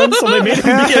talent, so they made him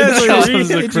be a That tree. was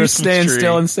a Did you Christmas stand tree.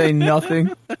 still and say nothing?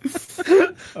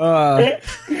 They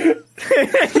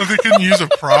couldn't use a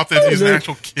prop. They used an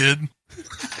actual kid.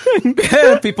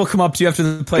 People come up to you after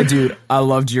the play, dude. I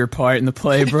loved your part in the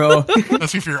play, bro.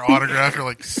 Asking for your autograph. You're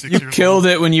like 6 You years killed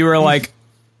old. it when you were like,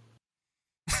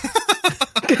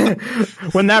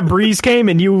 When that breeze came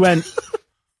and you went,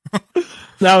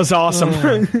 that was awesome.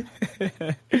 God,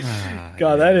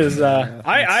 that is.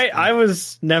 I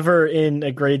was never in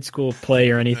a grade school play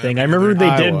or anything. I remember they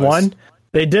I did was. one.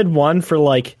 They did one for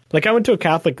like I went to a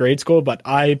Catholic grade school, but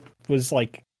I was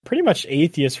like pretty much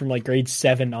atheist from like grade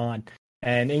 7 on.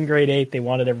 And in grade 8, they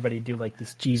wanted everybody to do like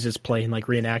this Jesus play and like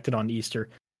reenact it on Easter.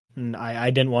 And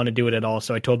I didn't want to do it at all,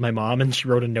 so I told my mom, and she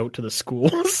wrote a note to the school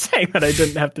saying that I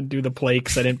didn't have to do the play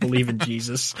because I didn't believe in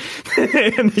Jesus.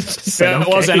 And they just said, it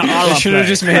wasn't okay. a Should have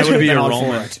just made I you would've be been a all for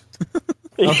Roman. it.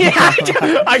 Yeah,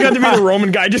 I got to be the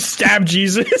Roman guy, just stab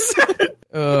Jesus.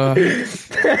 Oh,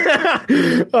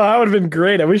 that would have been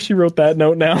great. I wish she wrote that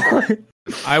note now.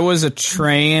 I was a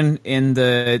train in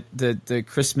the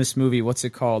Christmas movie. What's it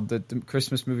called? The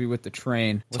Christmas movie with the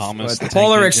train. Thomas The the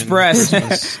Polar Tank Express.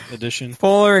 Christmas edition.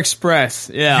 Polar Express.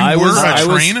 Yeah, You I were was. a I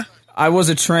was. train? I was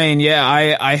a train. Yeah,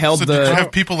 I held So did you the.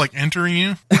 have people like entering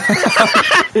you?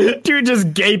 Dude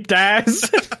just gaped ass.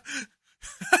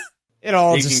 It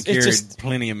all He just. can It carry just.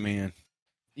 plenty of men.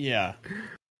 Yeah.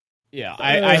 Yeah.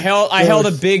 I held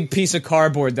a big piece of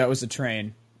cardboard that was a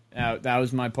train. That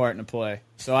was my part in the play.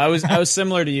 So I was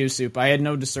similar to you, Soup. I had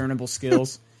no discernible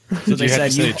skills. So Did they you have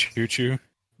said to you. say choo-choo?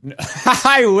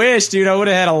 I wish, dude. I would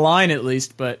have had a line at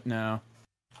least, but no.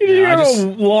 You didn't I have just- a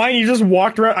line. You just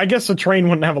walked around. I guess a train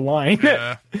wouldn't have a line.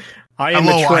 Yeah. I am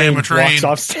Hello, a train. I am a train. Walks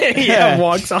off stage. Yeah.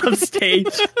 Walks off stage.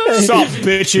 Sup,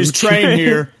 bitches? Train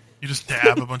here. You just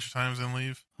dab a bunch of times and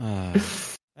leave.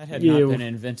 That had Ew. not been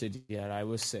invented yet. I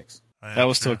was 6. That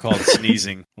was still called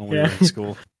sneezing when we Yeah. were in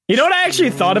school. You know what I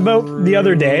actually thought about the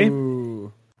other day?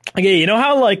 Ooh. Okay, you know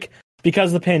how like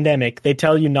because of the pandemic, they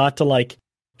tell you not to like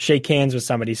shake hands with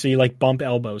somebody, so you like bump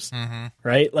elbows, Mm-hmm.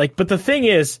 right? Like, but the thing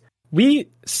is, we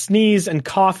sneeze and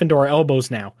cough into our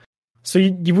elbows now, so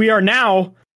we are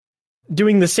now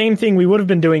doing the same thing we would have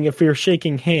been doing if we were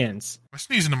shaking hands. I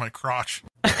sneeze into my crotch.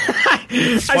 I why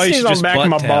you sneeze should on just the back of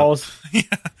my butt tap. balls.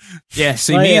 Yeah,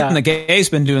 see, Oh, me yeah. and the gay's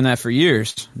been doing that for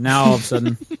years. Now all of a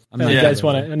sudden, I'm Now not you doing guys it.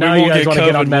 want to? Now won't you guys get want to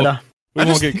get on COVID, we'll- meta? We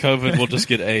won't get COVID, we'll just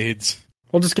get AIDS.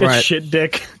 We'll just get Right. shit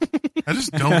dick. I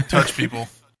just don't touch people.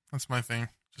 That's my thing.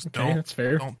 Just Okay, that's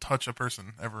fair. don't touch a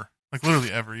person ever. Like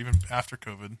literally ever, even after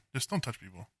COVID. Just don't touch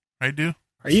people. Right, dude?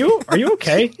 Are you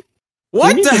okay?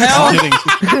 What We the need to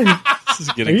hell? This is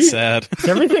getting Are you- sad. Is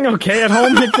everything okay at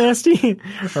home, McNasty?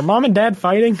 Are mom and dad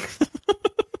fighting?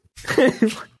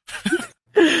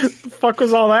 The fuck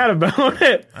was all that about?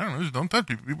 I don't know. Just don't touch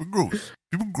people. People are gross.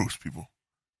 People are gross people.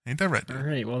 Ain't that right, All dude?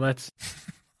 right, well that's.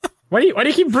 Why do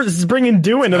you keep bringing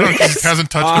Dew into I don't know, this? he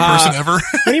hasn't touched a person ever.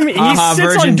 What do you mean? He Uh-huh,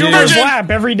 sits Virgin on Dew. Doomer's Virgin- lap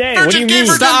every day. What do you Virgin mean?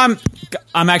 Gamer- Stop!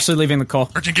 I'm actually leaving the call.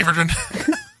 Virgin, gay virgin.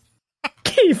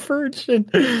 Gay virgin.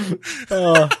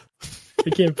 Oh, I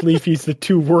can't believe he's the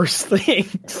two worst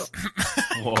things.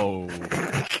 Whoa.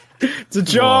 It's a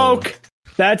joke.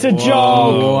 That's a joke.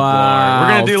 Wow, We're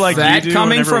gonna do like that you do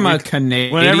coming whenever from we- a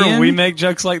Canadian. Whenever we make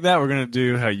jokes like that, we're gonna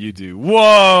do how you do.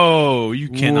 Whoa! You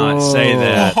cannot say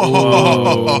that.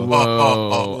 Whoa,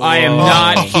 whoa. I am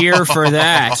not here for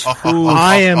that. Ooh.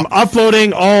 I am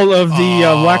uploading all of the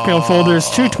Blackmail folders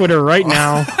to Twitter right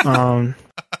now.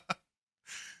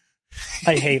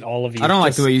 I hate all of you. I don't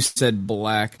like the way you said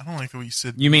black. I don't like the way you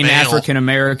said. You mean male. African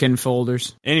American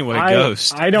folders? Anyway,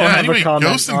 Ghost. I don't Yeah, have anyway, a comment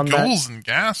ghosts on and that. ghouls and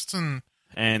ghasts and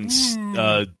and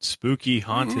spooky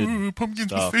haunted Ooh, pumpkins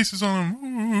stuff. with faces on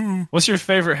them. Ooh. What's your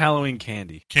favorite Halloween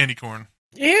candy? Candy corn.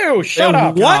 Ew, shut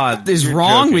up. What God, is you're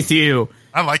wrong joking. with you?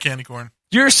 I like candy corn.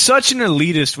 You're such an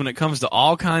elitist when it comes to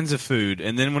all kinds of food,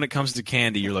 and then when it comes to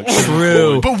candy, you're like,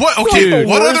 True. But what? Okay, Dude.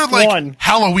 what Worst other like one.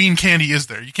 Halloween candy is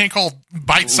there? You can't call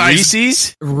bite-sized.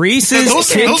 Reese's? Reese's,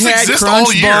 Those Kit Kat, exist all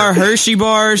Crunch year. Bar, Hershey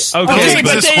bars. Those Okay,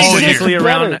 but exist all year. specifically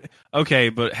around. Better. Okay,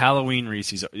 but Halloween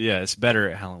Reese's, yeah, it's better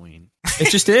at Halloween. It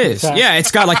just is. Okay. Yeah,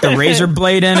 it's got like the razor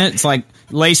blade in it. It's like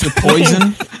laced with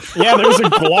poison. Yeah, there's a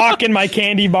Glock in my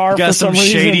candy bar You got for some some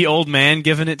shady reason. old man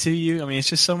giving it to you. I mean, it's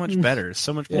just so much better. It's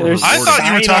so much more. There's I thought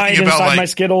you were cyanide talking about inside my like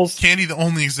Skittles. candy that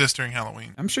only exists during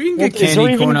Halloween. I'm sure you can Well, get is there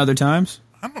candy even- corn other times.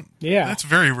 I don't. Yeah. That's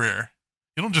very rare.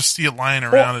 You don't just see it lying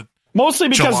around. Well, Mostly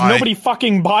because July. nobody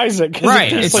fucking buys it. 'cause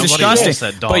Right, it it's tastes like Somebody disgusting. wants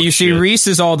that dog But you see shit.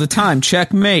 Reese's all the time.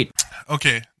 Checkmate.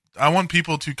 Okay, I want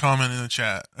people to comment in the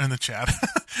chat, in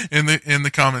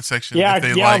the comment section. Yeah, if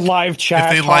they yeah, like, live chat.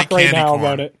 if they Talk like right candy now corn.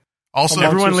 about it. Also,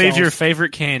 Amongst Everyone leave yourselves. your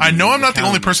favorite candy. I know I'm in not the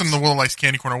only person in comments. the world that likes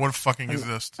candy corn. I would fucking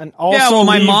exist. And also Yeah, well,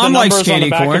 my leave mom the likes numbers on candy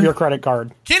the back corn. of your credit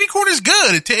card. Candy corn is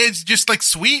good. It's just like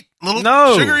sweet little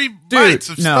No. sugary Dude, bites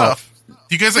of no. stuff. Do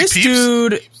you guys like This Peeps?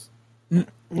 dude, No.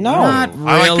 not I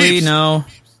like really. Peeps. No.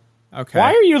 Okay.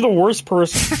 Why are you the worst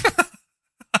person?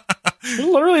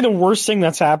 You're literally the worst thing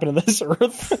that's happened to this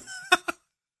earth.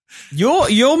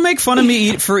 You'll make fun of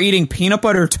me for eating peanut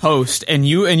butter toast, and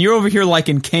you're over here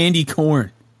liking candy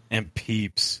corn And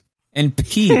Peeps. and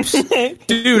Peeps.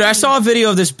 Dude, I saw a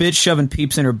video of this bitch shoving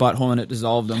Peeps in her butthole and it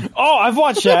dissolved them. Oh, I've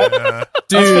watched that. That's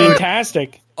Dude,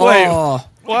 fantastic. Wait. oh,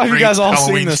 Well, have you Great guys all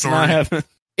Halloween seen this? And I story. haven't.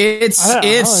 it's I don't know,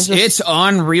 it's it's it's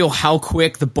unreal how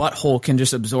quick the butthole can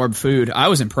just absorb food. I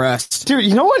was impressed. Dude,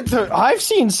 you know what? I've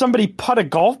seen somebody putt a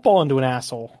golf ball into an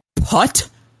asshole. Putt,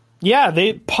 Yeah,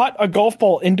 they putt a golf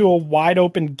ball into a wide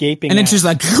open gaping and it's ass. just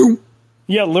like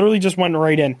Yeah, literally just went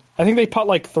right in. I think they putt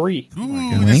like 3. Ooh,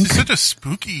 this Link? is such a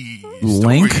spooky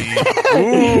Link?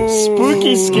 story.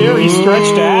 Spooky, scary,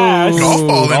 stretched ass. Golf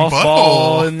ball in Golf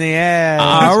ball butthole. in the ass.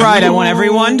 all right. I want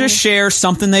everyone to share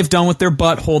something they've done with their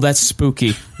butthole that's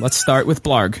spooky. Let's start with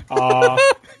Blarg. I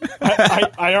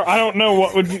don't know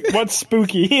what's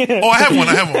spooky. Oh, I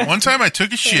have one. One time I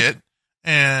took a shit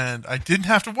and I didn't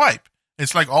have to wipe.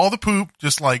 It's like all the poop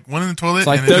just like went in the toilet. It's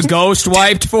like and the it just, ghost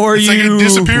wiped for it's you. like it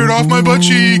disappeared off my butt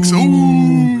cheeks.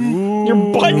 Ooh.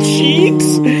 Your butt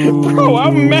cheeks, bro.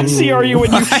 How messy are you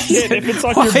when you shit? If it's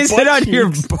on Why your is butt it on cheeks? your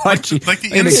butt cheeks? Like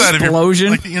the an inside explosion?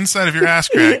 of your, like the inside of your ass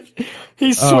crack.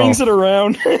 He swings it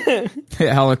around.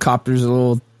 Helicopter's a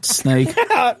little snake.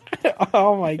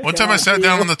 Oh my god! One time I sat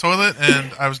down on the toilet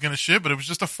and I was gonna shit, but it was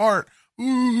just a fart.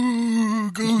 Ooh,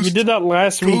 ghost. You did that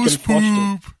last week and ghost flushed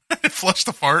it. poop. I flushed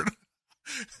the fart.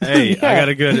 Hey, I Yeah. got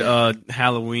a good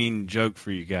Halloween joke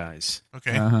for you guys.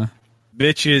 Okay. Uh-huh.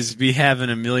 Bitches be having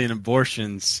a million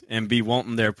abortions and be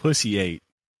wanting their pussy ate.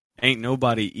 Ain't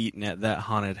nobody eating at that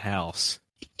haunted house.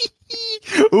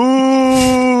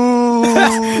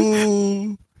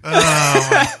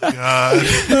 Oh my god.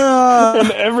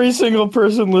 And every single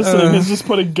person listening has just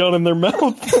put a gun in their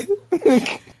mouth.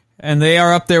 And they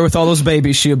are up there with all those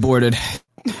babies she aborted.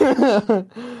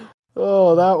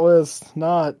 Oh, that was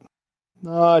not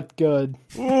good.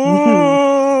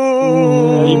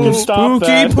 Yeah, you can stop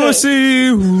Spooky that. pussy.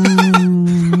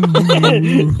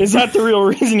 Is that the real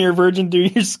reason you're a virgin,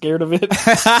 dude? You're scared of it?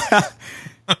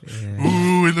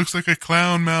 Ooh, it looks like a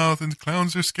clown mouth, and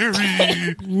clowns are scary.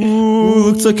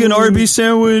 Ooh, looks like an Arby's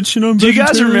sandwich. And I'm Do you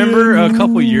guys vegetarian. remember a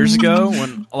couple years ago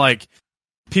when like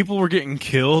people were getting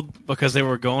killed because they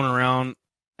were going around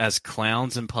as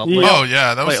clowns in public? Yeah. Oh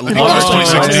yeah, that was. Like, I think that was oh, Riding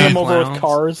 2016. them over with Clowns.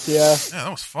 cars, yeah. Yeah,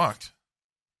 that was fucked.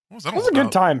 What was that It all was a good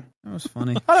about? time. That was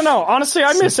funny. I don't know. Honestly,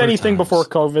 I miss Simpler anything times. before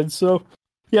COVID, so...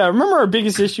 Yeah, I remember our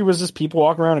biggest issue was just people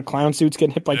walking around in clown suits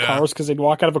getting hit by Yeah. cars because they'd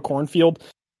walk out of a cornfield.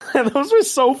 Those were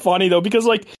so funny, though, because,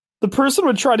 like, the person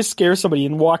would try to scare somebody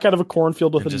and walk out of a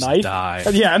cornfield with And a just knife. die.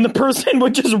 And, yeah, and the person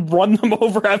would just run them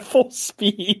over at full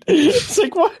speed. It's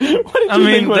like, what did you I think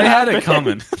mean, would they had happen? it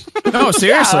coming. No,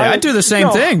 seriously, Yeah, I'd do the same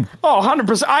no. thing. Oh,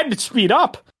 100%. I'd speed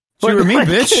up. You were me, like,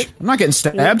 bitch. I'm not getting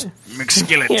stabbed.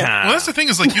 McSkillet time. Well, that's the thing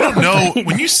is like you don't know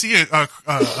when you see I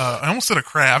almost said a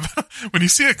crab. When you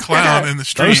see a clown in the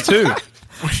street, Those two.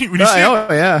 when you see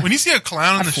yeah. when you see a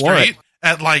clown in the floor street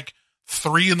at like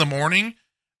 3 a.m,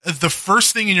 the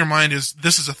first thing in your mind is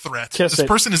this is a threat. Kiss This it.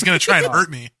 person is going to try and hurt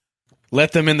me.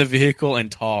 Let them in the vehicle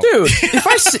and talk. Dude,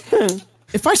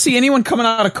 if I see anyone coming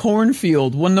out of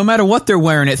cornfield, well, no matter what they're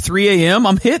wearing at 3 a.m.,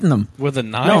 I'm hitting them. With a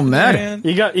knife. Don't matter. man.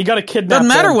 You got to kidnap Doesn't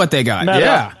matter them. what they got. Meta.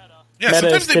 Yeah. Yeah, Meta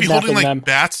sometimes is they'd be holding kidnapping like them.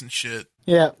 bats and shit.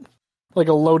 Yeah, like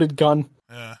a loaded gun.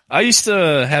 Yeah. I used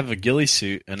to have a ghillie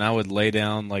suit, and I would lay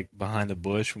down like behind a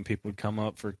bush when people would come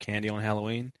up for candy on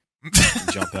Halloween and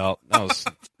jump out. That was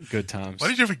good times. Why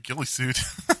did you have a ghillie suit?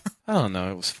 I don't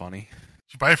know. It was funny.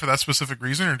 Did you buy it for that specific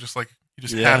reason, or just like you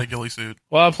just had a ghillie suit?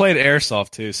 Well, I played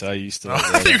airsoft too, so I used to. I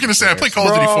thought you were gonna say I played Call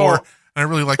of Duty 4, and I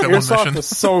really like that Airsoft one mission. was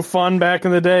so fun back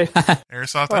in the day.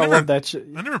 Airsoft. I love that shit.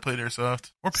 I never played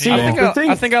airsoft or See, paintball.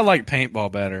 I think I like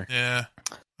paintball better. Yeah.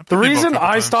 The reason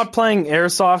I stopped playing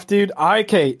airsoft, dude,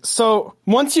 so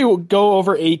once you go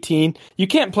over 18, you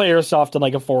can't play airsoft in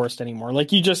like a forest anymore.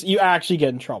 Like you actually get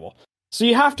in trouble. So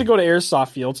you have to go to airsoft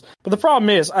fields. But the problem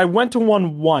is, I went to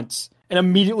one once and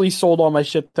immediately sold all my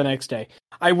shit the next day.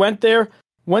 I went there,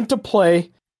 went to play.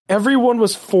 Everyone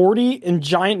was 40 and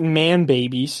giant man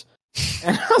babies.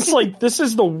 And I was like, this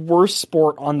is the worst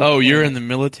sport on the planet. You're in the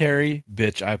military?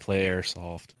 Bitch, I play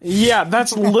airsoft. Yeah,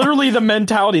 that's literally the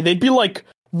mentality. They'd be like,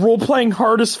 role-playing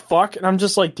hard as fuck, and I'm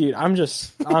just like, dude, I'm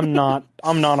not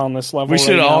on this level. We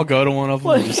should right all now. go to one of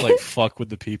them and just like fuck with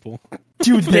the people.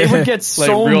 Dude, they would get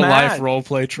so like real mad. life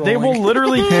roleplay trolling. They will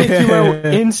literally kick you out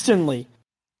instantly.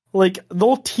 Like,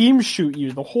 they'll team shoot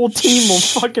you. The whole team will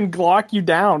fucking Glock you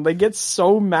down. They get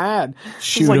so mad.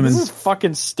 Shoot like, them this and- is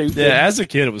fucking stupid. Yeah, as a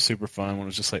kid, it was super fun when it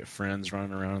was just like friends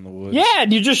running around in the woods. Yeah,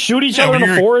 and you just shoot each Yeah, other when in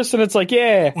the you're- forest, and it's like,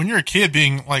 yeah. When you're a kid,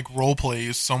 being like role play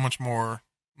is so much more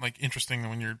like interesting than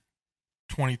when you're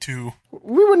 22.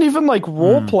 We wouldn't even, like,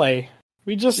 role play.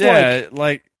 We just,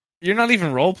 like you're not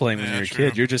even role playing when you're a true.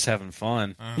 kid. You're just having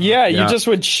fun. Yeah, you Yeah. just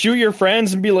would shoot your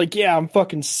friends and be like, yeah, I'm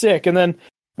fucking sick. And then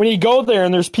when you go there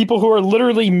and there's people who are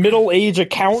literally middle-aged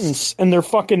accountants and they're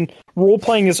fucking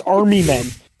role-playing as army men.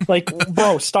 Like,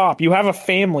 bro, stop. You have a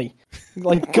family.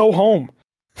 Like, go home.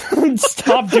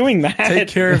 Stop doing that. Take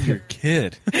care of your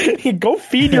kid. Go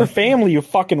feed your family, you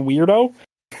fucking weirdo.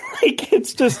 Like,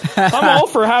 it's just, I'm all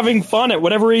for having fun at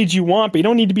whatever age you want, but you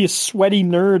don't need to be a sweaty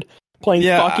nerd playing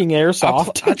fucking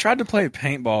airsoft. I tried to play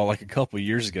paintball like a couple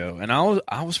years ago, and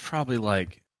I was probably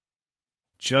like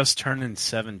just turning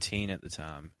 17 at the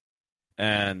time,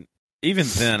 and even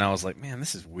then I was like, man,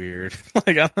 this is weird.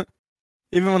 Like,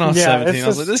 even when I was 17, I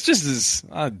was like, this just is.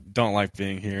 I don't like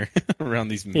being here around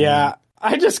these men. Yeah,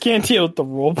 I just can't deal with the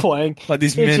role playing. Like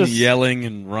these It's men just yelling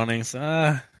and running.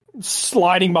 So,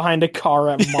 sliding behind a car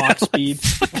at Mach speed.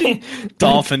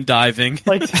 dolphin diving.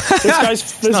 Like, this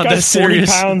guy's not that 40 serious.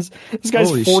 pounds. This guy's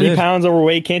Holy 40 shit. pounds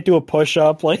overweight, can't do a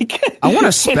push-up. Like, I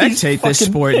want to and he's spectate this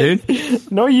fucking- sport,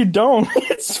 dude. No, you don't.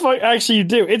 It's fun. Actually, you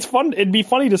do. It's fun. It'd be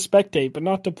funny to spectate, but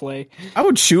not to play. I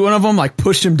would shoot one of them, like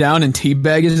push him down and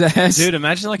teabag his ass. Dude,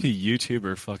 imagine like a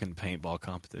YouTuber fucking paintball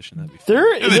competition. That'd be fun.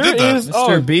 There they did that. is.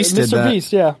 Mr. Beast did Mr. that.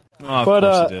 Beast, yeah. Oh, of But,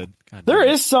 course it did. God There damn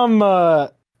it. is some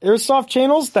airsoft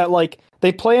channels that like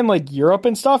they play in like Europe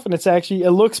and stuff, and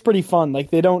it looks pretty fun.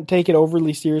 Like, they don't take it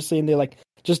overly seriously, and they like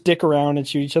just dick around and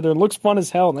shoot each other. It looks fun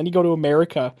as hell. And then you go to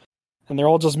America, and they're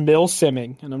all just mill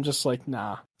simming, and I'm just like,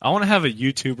 nah, I want to have a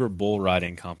YouTuber bull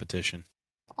riding competition.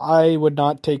 I would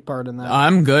not take part in that.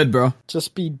 I'm good, bro.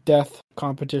 Just be death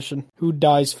competition. Who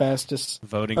dies fastest?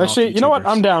 Voting. Actually, off you know what?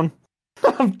 YouTubers. I'm down.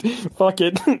 Fuck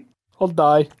it. I'll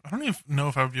die. I don't even know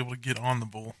if I would be able to get on the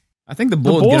bull. I think the The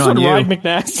bull would get Bulls on would you. ride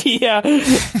McNasty. Yeah.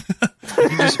 You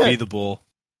can just be the bull.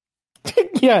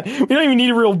 Yeah, we don't even need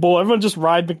a real bull. Everyone just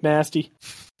ride McNasty.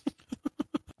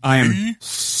 I am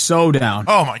so down.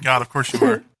 Oh my god! Of course you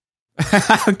are.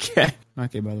 Okay, by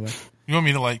the way. You want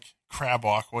me to like crab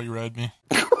walk while you ride me?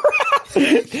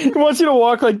 He wants you to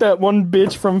walk like that one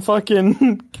bitch from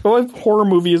fucking what horror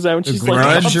movie is that? When The she's Grudge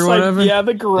like or upside- whatever? Yeah,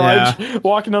 the Grudge.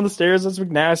 Walking down the stairs, that's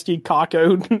McNasty, cock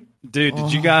out. Dude,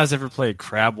 did you guys ever play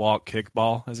crab walk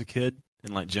kickball as a kid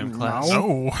in like gym class?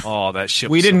 No. Oh, that shit.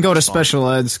 We was didn't so go to much fun. special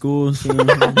ed school. So.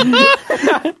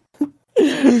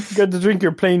 Got to drink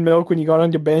your plain milk when you got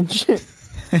on your bench.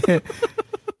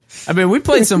 I mean, we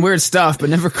played some weird stuff, but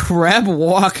never crab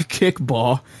walk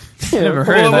kickball. Never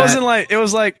heard Well, of it that. wasn't like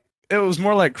it was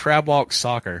more like crab walk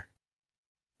soccer,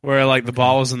 where like the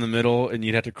ball was in the middle and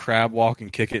you'd have to crab walk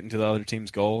and kick it into the other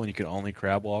team's goal, and you could only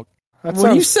crab walk. That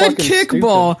When you sounds said fucking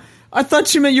kickball, I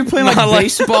thought you meant you're playing like Not like-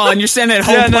 baseball and you're standing at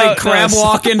home Yeah, no, playing no, crab it's-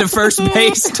 walk into first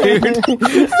base, dude. That's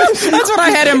what I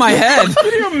had in my head.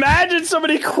 Can you imagine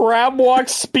somebody crab walk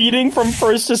speeding from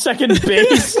first to second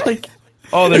base? Like,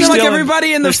 Oh, And they're then, like, still in-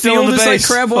 everybody in the they're still field is, like, base,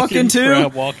 crab walking, fucking too?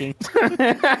 Crab walking.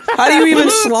 How do you even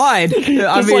slide? I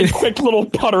just mean, like quick little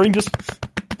puttering, just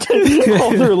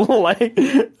all their leg.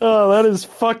 Oh, that is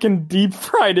fucking deep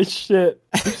fried as shit.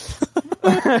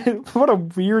 What a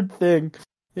weird thing.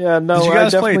 Yeah, no. Did you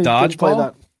guys I play definitely didn't play dodgeball?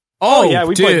 that. Oh yeah,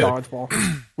 we played dude.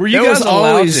 dodgeball. Were you That guys was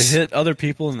allowed always- to hit other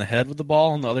people in the head with the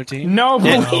ball on the other team? No,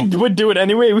 but we would do it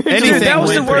anyway. We Anything Dude, that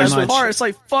was the went pretty worst much. part. It's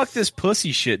like, fuck this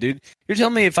pussy shit, dude. You're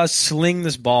telling me if I sling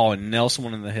this ball and nail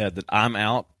someone in the head that I'm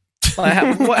out? Like,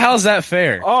 how's that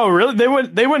fair? Oh, really? They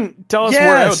wouldn't tell us we're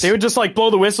Yes. out. They would just like blow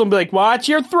the whistle and be like, "Watch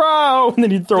your throw," and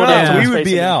then you'd throw it No, out. to we his would face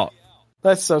be again. out.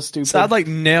 That's so stupid. So I'd like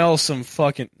nail some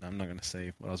fucking. I'm not gonna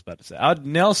say what I was about to say. I'd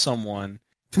nail someone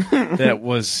that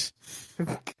was I'm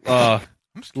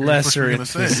just curious what lesser you're in gonna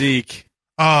say. physique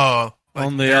Oh, like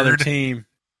on the other nerd. team.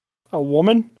 a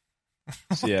woman.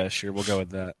 So yeah, sure, we'll go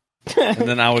with that. And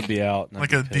then I would be out. And I'd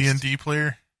like be a pissed. D&D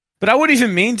player. But I wouldn't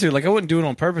even mean to. Like I wouldn't do it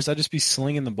on purpose. I'd just be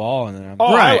slinging the ball and then I'm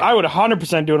Oh, Right. I would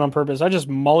 100% do it on purpose. I just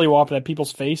mollywop at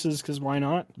people's faces because why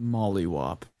not?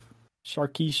 Mollywop.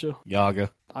 Sharkeisha. Yaga.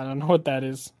 I don't know what that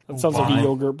is. That sounds like Why? a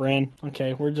yogurt brand.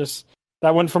 Okay,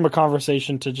 that went from a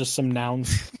conversation to just some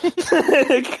nouns.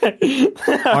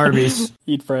 Arby's.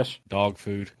 Eat fresh. Dog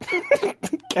food.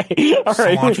 Okay, all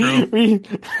right.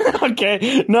 Cilantro.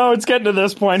 Okay, no, it's getting to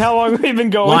this point. How long have we been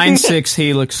going? Line 6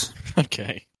 Helix.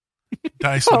 Okay.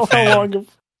 Dyson how fan.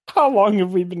 long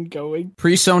have we been going?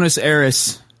 PreSonus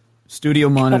Eris. Studio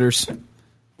monitors.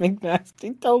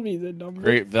 McNasty, tell me the number.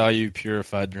 Great value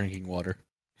purified drinking water.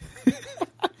 Are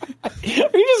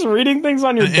you just reading things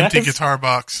on your An empty desk? guitar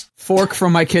box. Fork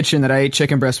from my kitchen that I ate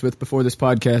chicken breast with before this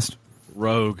podcast.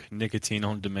 Rogue. Nicotine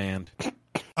on demand.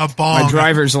 A bong. My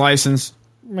driver's license.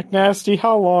 McNasty,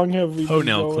 how long have we been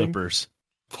Toenail going? clippers.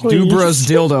 Please. Dubra's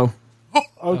dildo.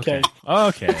 Okay.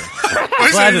 Okay. Why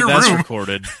is that Glad in your that that's room?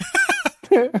 recorded.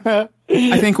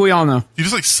 I think we all know. You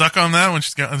just like suck on that when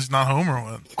she's not home or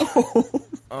what?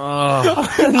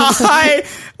 I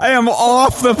am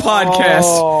off the podcast.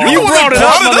 Oh. You're the one brought that it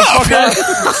brought up,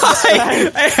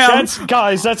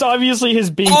 it up. That's obviously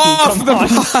his binky. Off Come the on.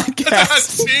 podcast. That's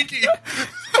stinky.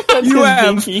 That's You his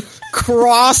have binky.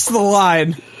 crossed the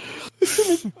line.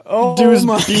 Oh Dude's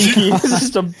my binky is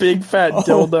just a big fat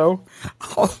dildo.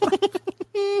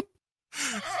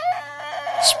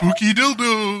 Spooky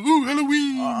dildo. Ooh,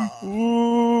 Halloween.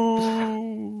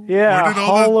 Ooh. Yeah, Where did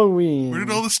all the- Halloween. Where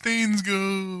did all the stains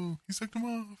go? He sucked them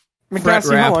off. Fret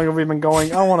McNasty, rap. how long have we been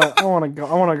going? I wanna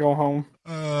go home.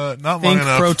 Not long Think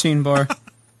enough. protein bar.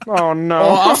 Oh no!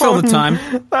 Oh, I'll fill the time.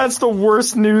 That's the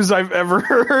worst news I've ever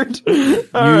heard. All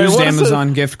right, Used what is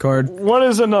Amazon gift card. what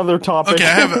is another topic? Okay,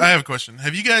 I have a question.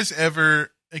 Have you guys ever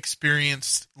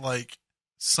experienced like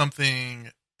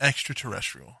something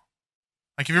extraterrestrial?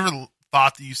 Like, have you ever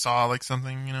thought that you saw like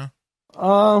something? You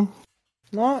know?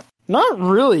 Not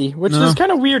really. Which No. is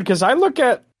kind of weird because I look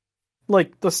at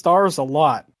like the stars a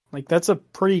lot. Like that's a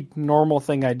pretty normal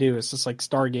thing I do. It's just like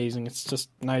stargazing. It's just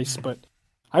nice, but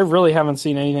I really haven't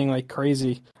seen anything like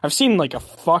crazy. I've seen like a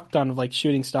fuck ton of like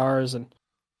shooting stars and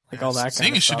like all that kind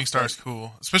Seeing of a shooting stuff. star is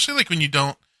cool, especially like when you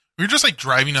don't. You're just like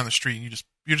driving down the street. And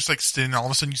you're just like sitting. All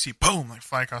of a sudden, you see boom, like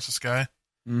fly across the sky.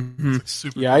 Mm-hmm. It's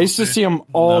super. Yeah, cool I used to see. see them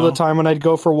all No. the time when I'd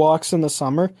go for walks in the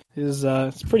summer.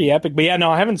 It's pretty epic. But yeah,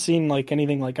 no, I haven't seen like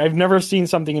anything like I've never seen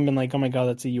something and been like, oh my god,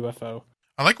 that's a UFO.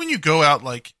 I like when you go out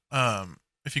like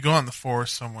if you go out in the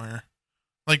forest somewhere.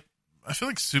 Like I feel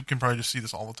like Soup can probably just see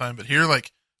this all the time, but here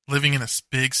like living in a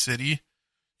big city,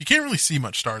 you can't really see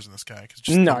much stars in the sky because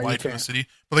just No, the you light from the can't. city.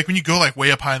 But like when you go like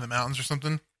way up high in the mountains or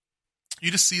something, you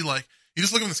just see like you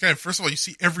just look up in the sky and first of all you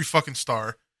see every fucking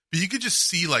star, but you could just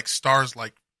see like stars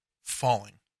like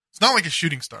falling. It's not like a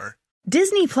shooting star.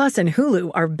 Disney Plus and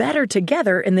Hulu are better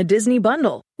together in the Disney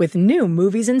Bundle with new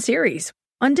movies and series.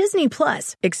 On Disney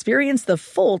Plus, experience the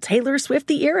full Taylor Swift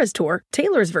The Eras Tour,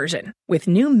 Taylor's version, with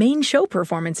new main show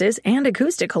performances and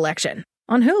acoustic collection.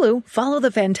 On Hulu, follow the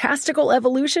fantastical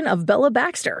evolution of Bella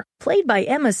Baxter, played by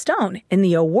Emma Stone in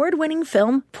the award-winning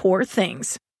film Poor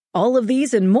Things. All of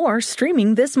these and more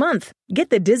streaming this month. Get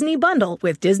the Disney Bundle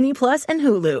with Disney Plus and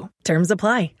Hulu. Terms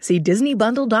apply. See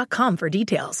DisneyBundle.com for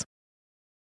details.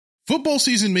 Football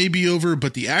season may be over,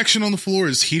 but the action on the floor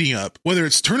is heating up. Whether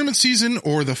it's tournament season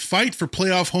or the fight for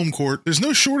playoff home court, there's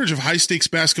no shortage of high-stakes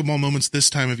basketball moments this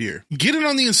time of year. Get in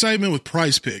on the excitement with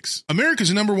Prize Picks,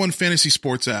 America's #1 fantasy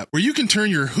sports app, where you can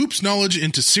turn your hoops knowledge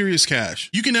into serious cash.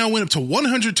 You can now win up to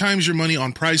 100 times your money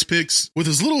on Prize Picks with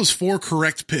as little as 4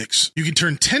 correct picks. You can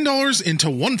turn $10 into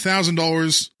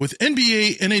 $1,000 with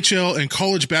NBA, NHL, and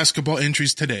college basketball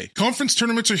entries today. Conference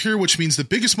tournaments are here, which means the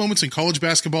biggest moments in college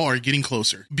basketball are getting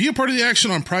closer. Be a part of the action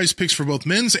on Prize Picks for both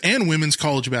men's and women's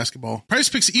college basketball. Prize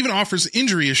Picks even offers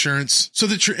injury assurance so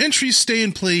that your entries stay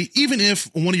in play even if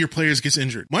one of your players gets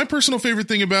injured. My personal favorite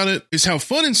thing about it is how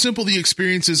fun and simple the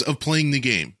experience is of playing the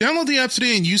game. Download the app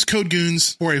today and use code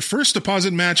GOONS for a first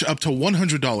deposit match up to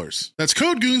 $100. That's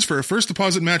code GOONS for a first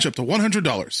deposit match up to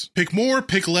 $100. Pick more,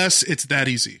 pick less, it's that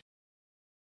easy.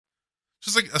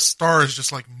 It's just like a star is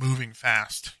just like moving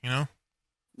fast, you know?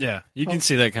 Yeah, you can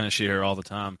see that kind of shit here all the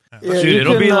time. Yeah, Dude,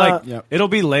 it'll can, be like Yep. it'll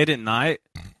be late at night,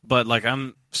 but like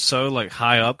I'm so like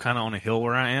high up, kind of on a hill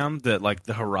where I am, that like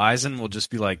the horizon will just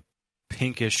be like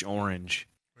pinkish orange,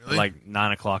 Really? like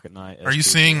 9 o'clock at night. Are you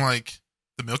seeing like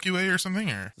the Milky Way or something?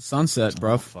 Or Sunset,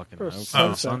 bro. Fucking Or no.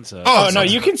 sunset. Sunset. Oh, Oh no,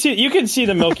 sunset. you can see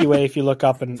the Milky Way if you look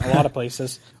up in a lot of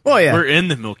places. Oh yeah. We're in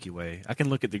the Milky Way. I can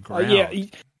look at the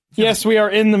ground. Yes, we are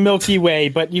in the Milky Way,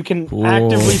 but you can Whoa.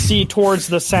 actively see towards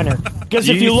the center. Because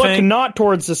Do if you you look think- not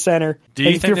towards the center, Do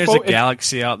you if think you're there's a if-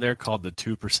 galaxy out there called the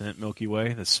 2% Milky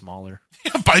Way that's smaller?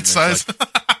 bite size.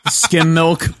 Skim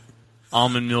milk.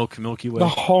 Almond milk Milky Way. the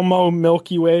Homo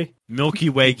Milky Way? Milky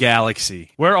Way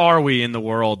galaxy. Where are we in the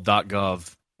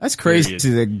world.gov? That's crazy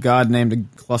Period. that God named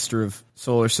a cluster of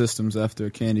solar systems after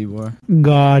a candy bar.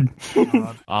 God.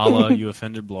 Allah, you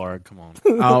offended Blarg. Come on.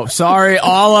 Oh, sorry,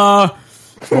 Allah.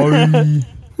 Sorry. Do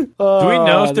we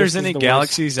know if there's this is any the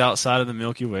galaxies outside of the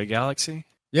Milky Way galaxy?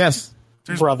 Yes.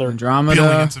 There's Brother. Andromeda.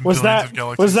 billions and Was billions of that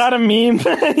galaxies. was that a meme?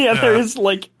 Yeah, there Yeah. is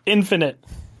like infinite.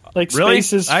 Like Really?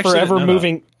 space is I actually didn't forever know that.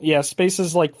 moving. Yeah, space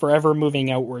is like forever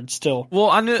moving outward still. Well,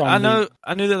 I knew From that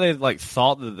they like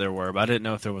thought that there were, but I didn't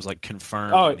know if there was like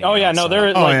confirmed. Oh yeah, no, there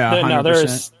Oh, like yeah, there, no, there 100%.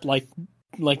 is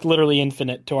like literally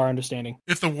infinite to our understanding.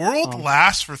 If the world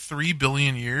lasts for 3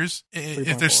 billion years,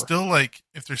 if there's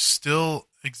 3.4. still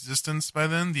existence by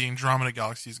then, the Andromeda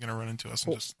galaxy is going to run into us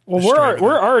and just Well, destroy we're everything.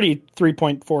 already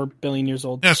 3.4 billion years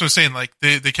old. Yeah, so I'm saying like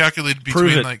they calculated Prove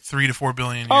between it. like 3 to 4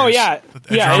 billion years. Oh yeah, that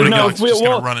the yeah. Andromeda No, galaxy is just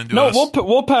going to run into us.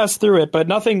 we'll pass through it, but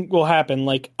nothing will happen.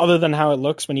 Like other than how it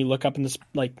looks when you look up in the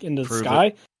into the Prove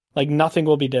sky, like nothing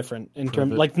will be different in Prove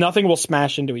terms. it. Like nothing will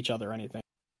smash into each other or anything.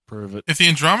 Prove it. If the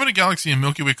Andromeda galaxy and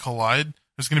Milky Way collide,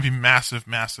 there's going to be massive,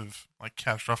 like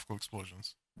catastrophic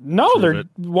explosions. No, Prove there it.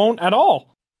 won't at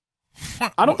all.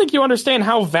 I don't think you understand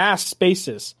how vast space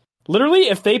is. Literally,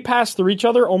 if they pass through each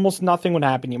other, almost nothing would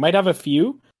happen. You might have a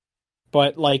few,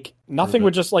 but like nothing Prove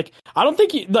would it. just like. I don't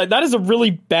think that is a really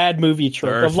bad movie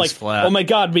trope Earth of like, is flat. oh my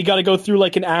god, we got to go through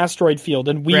like an asteroid field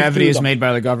and weave Gravity through is them. made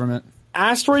by the government.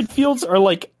 Asteroid fields are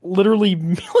like literally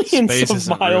millions Space of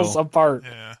isn't miles real. apart.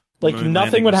 Yeah. Like Moon nothing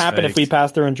landing would was happen if we faked.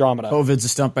 passed through Andromeda. COVID's a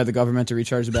stunt by the government to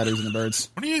recharge the batteries in the birds.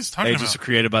 What are you guys talking Ages about?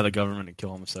 created by the government to kill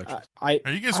homosexuals. I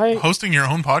Are you guys I- hosting your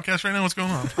own podcast right now? What's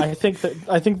going on? I think so.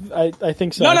 No, I think no,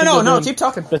 we're no, doing keep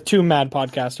talking. The Two Mad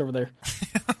podcast over there.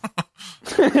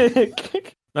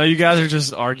 No, you guys are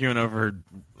just arguing over.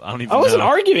 I don't even. I wasn't know.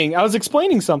 arguing. I was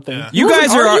explaining something. Yeah. You wasn't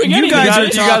guys are arguing anything. you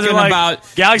guys are like,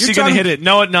 about Galaxy you're gonna talking- hit it.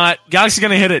 No, it not. Galaxy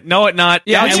gonna hit it. No, it not.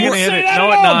 Yeah, Galaxy and gonna we're- hit it. Say that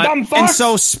No, at it all, not. dumb fuck. And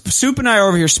so Soup and I are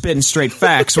over here spitting straight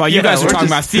facts while you Yeah, guys are we're talking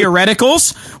just- about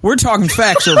theoreticals. We're talking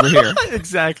facts over here.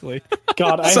 Exactly.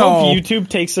 God, I So- hope YouTube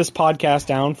takes this podcast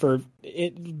down for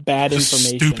bad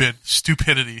Just information.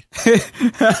 stupidity.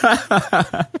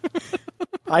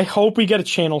 I hope we get a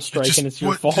channel strike Just- and it's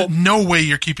your what- fault. No way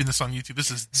you're keeping this on YouTube.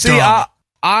 This is See, dumb.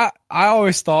 I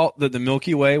always thought that the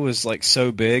Milky Way was like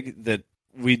so big that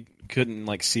we couldn't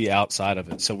like see outside of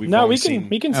it. So we've No, only we can seen,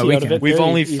 we can Oh, see we out of can. it. we've very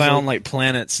only easily. found like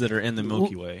planets that are in the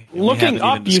Milky Way. and we Looking haven't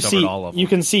up, even you discovered see all of them. you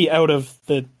can see out of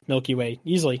the Milky Way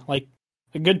easily. Like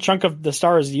a good chunk of the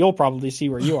stars you'll probably see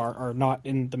where you are not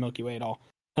in the Milky Way at all.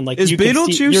 And like Is you can see,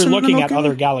 Betelgeuse you're in the looking at Milky Way?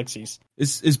 other galaxies.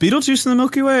 Is Betelgeuse in the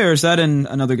Milky Way, or is that in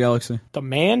another galaxy? The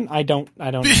man, I don't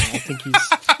know. I think he's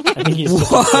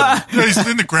just What? No, he's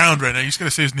in the ground right now. You just got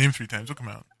to say his name 3 times. He'll come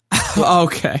out.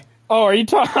 Okay. Oh, are you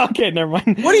talking? Okay, never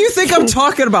mind. What do you think I'm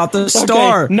talking about? The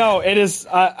star. Okay, no, it is.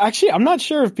 Actually, I'm not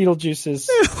sure if Betelgeuse is.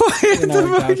 What in the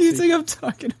our fuck do you galaxy. think I'm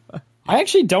talking about? I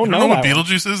actually don't You know don't know that what one.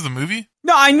 Beetlejuice is, the movie?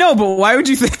 No, I know, but why would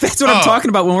you think that's what I'm Oh. talking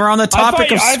about when we're on the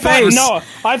topic of space?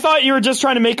 I thought you were just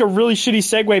trying to make a really shitty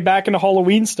segue back into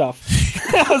Halloween stuff.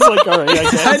 I was like, all right,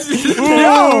 I guess.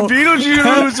 No.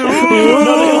 Beetlejuice.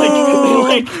 No,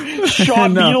 they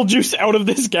shot No. Beetlejuice out of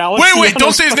this galaxy. Wait, on don't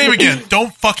a say his name fucking- again.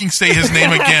 Don't fucking say his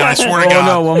name again. I swear to Oh God.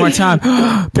 no, one more time.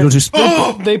 Beetlejuice.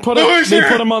 Oh, They put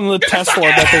him on the Tesla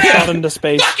that they shot into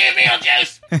space.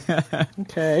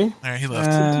 Okay. All right, he left.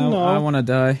 know. I want to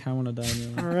die. I want to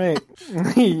die. All right.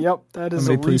 Yep, that is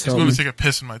Somebody a please He's help going me. to take a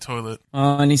piss in my toilet.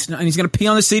 And he's gonna pee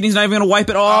on the seat. And he's not even gonna wipe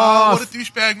it Oh, off. what a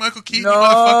douchebag. Michael Keaton, No. you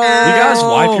motherfucker. You guys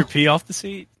Oh. wipe your pee off the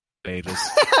seat? Betas.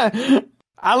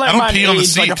 I let I don't mine pee on the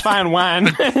age like a seat. fine wine.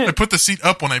 I put the seat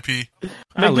up when I pee.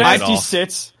 I leave it McNasty off.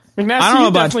 sits. McNasty, I don't know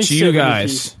about definitely sit you when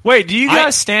guys. Wait, do you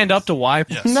guys stand up to wipe?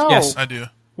 Yes. No. Yes. I do.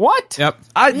 What? Yep.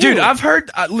 Dude, I've heard.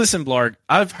 Listen, Blarg,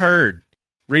 I've heard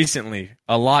recently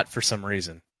a lot for some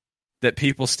reason that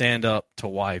people stand up to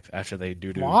wipe after they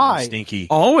do Why? stinky.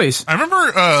 Always. I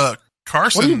remember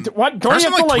Carson. What? Don't you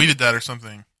Carson have to like? tweeted that or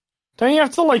something. Don't you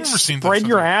have to like I've never seen spread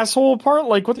your asshole apart?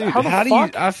 Like what? Dude, how the how do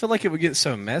fuck? you? I feel like it would get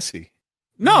so messy.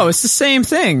 No, it's the same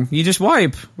thing. You just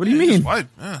wipe. What do you mean? Just wipe.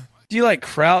 Yeah. Do you like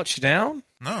crouch down?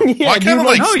 No. Yeah, Well, I kind of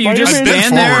like. no, you just I bend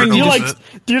stand there forward and a you little like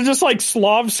bit. do you just like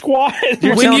Slav squat?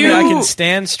 You're When telling me I you- can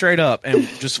stand straight up and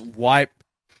just wipe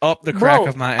up the crack Bro,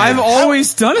 of my ass? I've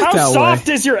always done it How that soft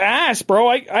way. is your ass, bro?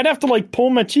 I'd have to like pull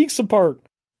my cheeks apart.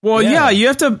 Well, Yeah. you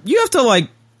have to like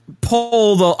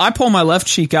I pull my left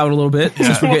cheek out a little bit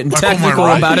since we're getting I pull my technical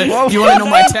right. about it. You want to know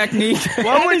my technique? Why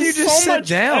That wouldn't you is just so sit much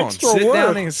down? extra Sit work.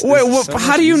 down. Wait,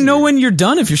 how do you know when you're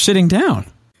done if you're sitting down?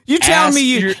 You telling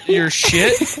me your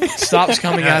shit stops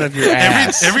coming out of your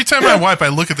ass? Every time I wipe, I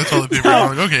look at the toilet paper. And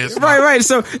I'm like, okay, it's not. Right.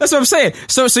 So that's what I'm saying.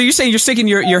 So you're saying you're sticking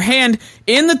your hand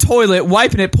in the toilet,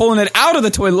 wiping it, pulling it out of the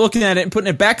toilet, looking at it, and putting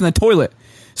it back in the toilet.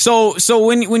 So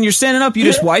when you're standing up, you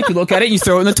just wipe, you look at it, you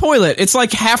throw it in the toilet. It's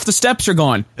like half the steps are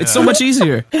gone. It's so much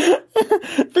easier.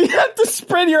 But you have to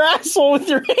spread your asshole with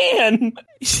your hand.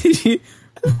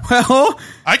 Well,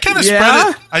 I kind of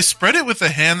Yeah? spread it. I spread it with the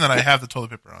hand that I have the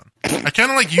toilet paper on. I kind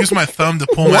of like use my thumb to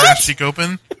pull my ass cheek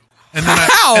open, and then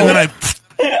How?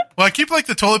 I keep like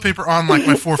the toilet paper on like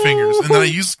my four fingers, and then I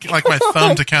use like my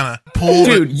thumb to kind of pull.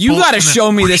 dude, you pull, got to and then-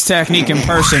 show me this technique in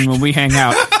person when we hang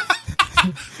out.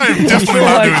 I'm definitely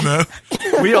not doing that.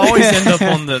 We always end up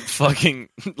on the fucking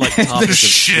like topic of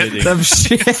Shit. shitting. Some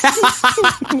shit.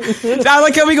 I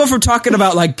like how we go from talking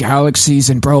about like galaxies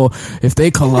and bro, if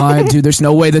they collide, dude, there's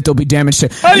no way that they'll be damaged.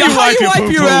 How you wipe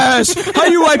your ass? How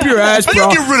you wipe your ass, How bro?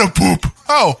 you get rid of poop?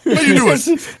 How you do it?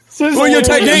 So this Well, is your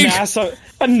literally technique.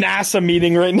 a NASA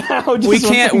meeting right now.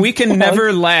 We can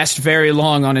never last very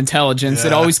long on intelligence. It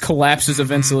Yeah. always collapses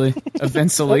eventually. Well,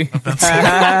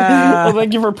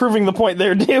 thank you for proving the point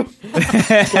there, dude.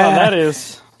 That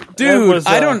is, Dude, that was,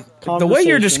 I don't. The way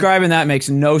you're conversation. describing that makes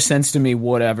no sense to me.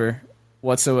 Whatsoever.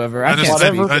 I I just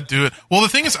can't. I do it. Well, the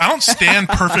thing is, I don't stand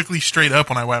perfectly straight up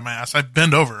when I wipe my ass. I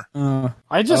bend over.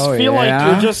 I just Oh, feel like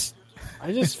yeah? you're just.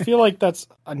 I just feel like that's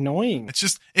annoying. It's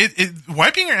just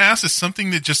wiping your ass is something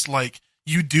that just like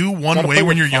you do one Gotta way put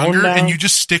when your you're phone younger, down. and you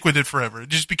just stick with it forever. It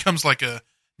just becomes like a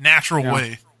natural Yeah.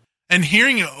 way. And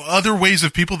hearing other ways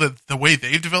of people that the way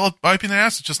they've developed wiping their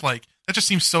ass, it's just like that just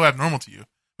seems so abnormal to you.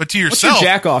 But to What's your yourself,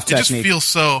 jack-off it just technique? feels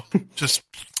so just.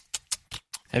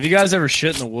 Have you guys ever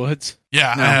shit in the woods?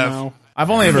 Yeah, I have. No.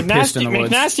 I've only ever pissed in McNasty, the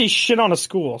woods. McNasty shit on a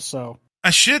school, so I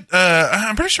shit.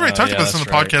 I'm pretty sure I Oh, talked yeah, about this on the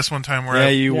that's right. podcast one time. Where Yeah, I,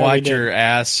 you Yeah, we wiped did. your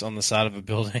ass on the side of a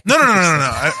building. no.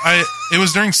 It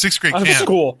was during sixth grade out of camp.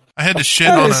 school. I had to shit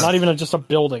That on is not a. even just a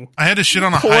building. I had to shit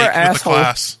on a Poor hike with the asshole.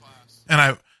 class,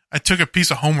 and I took a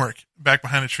piece of homework back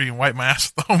behind a tree and wiped my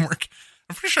ass with the homework.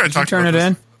 I'm pretty sure I Did you talked turn about it this.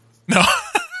 in? No,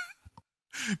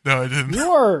 no, I didn't.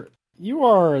 You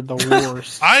are the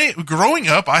worst. Growing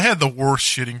up, I had the worst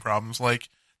shitting problems. Like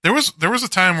there was a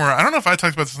time where I don't know if I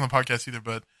talked about this on the podcast either,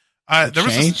 but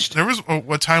there was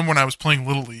a time when I was playing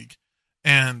Little League,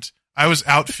 and I was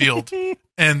outfield,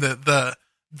 and the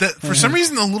for some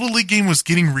reason the Little League game was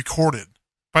getting recorded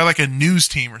by like a news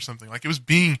team or something. Like it was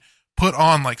being put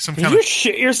on like some Did kind you of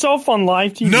shit yourself on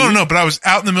live TV? no, but I was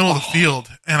out in the middle of the field,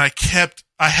 and I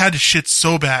had to shit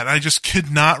so bad. I just could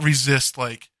not resist.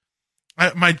 Like,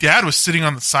 my dad was sitting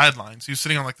on the sidelines. He was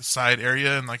sitting on like the side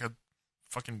area in like a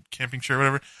fucking camping chair or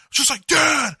whatever. I was just like,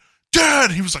 Dad!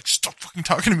 He was like, stop fucking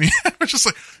talking to me. I was just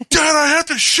like, Dad, I have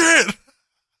to shit.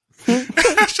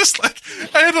 I was just like,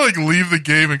 I had to like leave the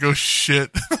game and go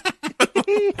shit.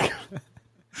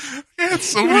 I had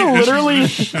so many You're issues literally with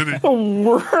shitting. the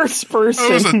worst person. I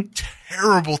was a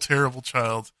terrible, terrible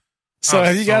child. So Oh,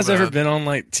 have you so guys ever bad. been on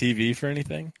like TV for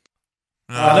anything?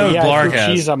 I know yeah, Blarg I threw has.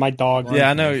 cheese at my dog. Yeah,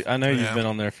 I know you've Yeah. been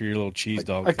on there for your little cheese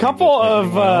dog. A thing, couple but of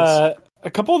anyone else? a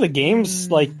couple of the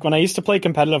games, like when I used to play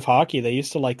competitive hockey, they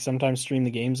used to like sometimes stream the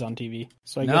games on TV.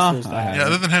 So I No, guess there's I that. haven't. Yeah,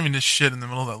 other than having to shit in the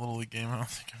middle of that Little League game, I don't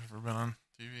think I've ever been on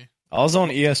TV. I was on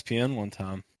ESPN one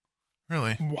time.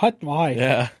 Really? What? Why?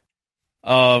 Yeah.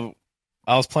 I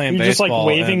was playing You're just baseball. like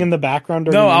waving and- in the background.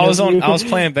 during No, the I was interview?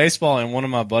 playing baseball, and one of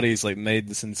my buddies like made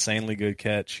this insanely good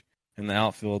catch in the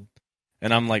outfield,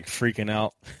 and I'm like freaking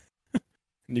out.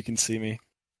 And you can see me.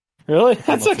 Really? on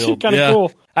That's the actually field. kind of Yeah.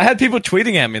 cool. I had people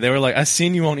tweeting at me. They were like, "I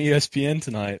seen you on ESPN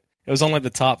tonight." It was on like the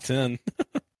top 10.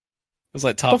 It was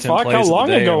like top What the 10 fuck? plays How of the long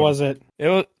day ago or- was it? It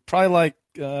was probably like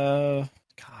God,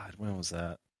 when was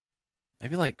that?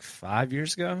 Maybe like 5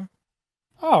 years ago,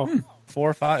 Oh, 4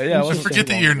 or 5. Yeah, it I was forget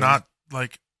that you're not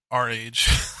like our age.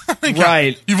 Like,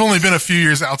 Right. You've only been a few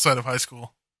years outside of high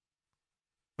school.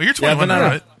 Well, you're 21 but now, no.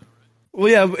 right?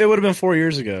 Well, yeah, it would have been 4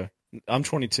 years ago. I'm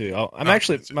 22. I'm Oh,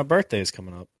 actually 22. my birthday is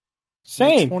coming up.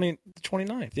 same. The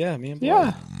 29th. Yeah, me and Blarg.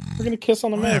 Yeah, we're gonna kiss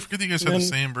on the Oh, yeah, I mouth. forget that you guys have the And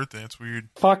same birthday. It's weird.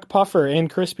 Fuck Puffer and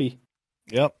Crispy.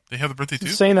 Yep. They have the birthday too?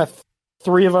 Saying that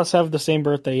 3 of us have the same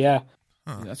birthday, yeah.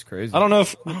 Huh. That's crazy. I don't know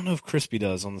if Crispy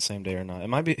does on the same day or not. It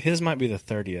might be his might be the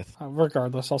 30th.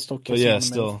 Regardless, I'll still kiss But him yeah, in the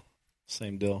still mouth.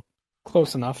 same deal.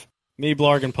 Close enough. Me,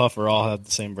 Blarg, and Puffer all have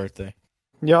the same birthday.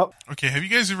 Yep. Okay, have you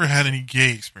guys ever had any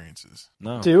gay experiences?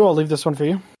 No. I'll leave this one for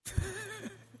you.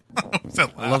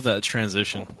 I love that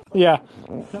transition. Yeah.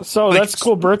 So Like, that's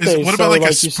cool birthdays. What about so, like a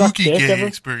you suck spooky dick gay ever?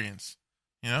 experience?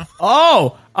 You know?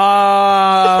 Oh,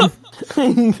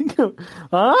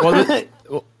 Huh?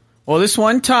 well, this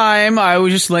one time I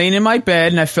was just laying in my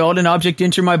bed and I felt an object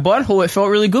enter my butthole. It felt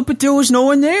really good, but there was no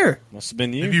one there. Must have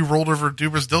been you. Maybe you rolled over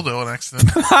Dubra's dildo on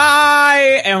accident.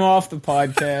 I am off the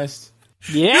podcast.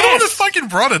 Yes! You're the one that fucking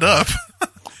brought it up.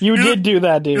 You did do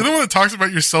that, dude. You're the one that talks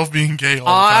about yourself being gay all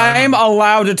the time. I'm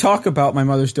allowed to talk about my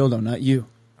mother's dildo, not you.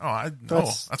 Oh,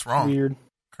 that's wrong. Weird.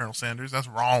 Colonel Sanders, that's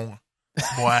wrong.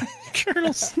 Boy.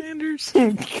 Colonel Sanders.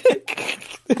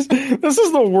 This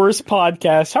is the worst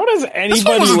podcast. How does anybody This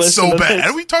one wasn't listen so to bad.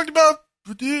 this? We talked about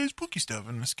the spooky stuff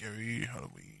and the scary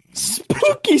Halloween.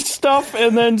 Spooky stuff,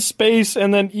 and then space,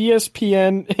 and then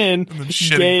ESPN, and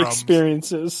shitty gay problems.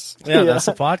 experiences. Yeah, that's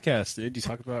the podcast, dude. You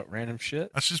talk about random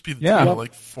shit. That should just be the Yeah. title,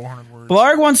 like 400 words.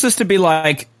 Blarg wants us to be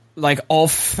like all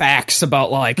facts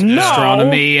about like No.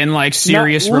 astronomy and like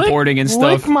serious Now, lick- reporting and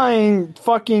stuff. Lick my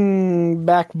fucking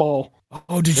back ball.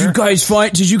 Oh, did you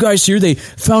guys hear they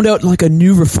found out like a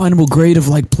new refinable grade of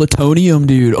like plutonium,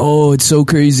 dude? Oh, it's so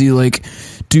crazy. Like,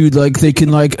 dude, like they can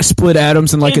like split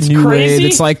atoms in like It's a new way crazy.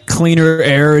 that's like cleaner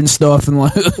air and stuff and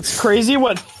like It's crazy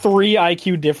what 3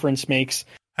 IQ difference makes.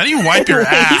 How do you wipe your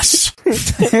ass? We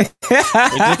did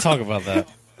talk about that.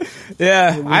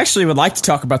 Yeah, I actually would like to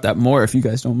talk about that more if you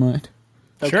guys don't mind.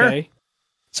 Okay.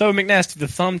 So, McNasty, the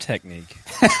thumb technique.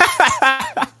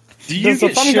 Do you Does the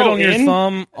get thumb shit go on your in?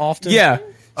 thumb often? Yeah.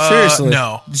 Seriously.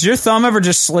 No. Does your thumb ever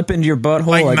just slip into your butthole?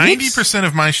 Like whoops? 90%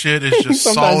 of my shit is just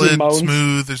Sometimes it solid, moans.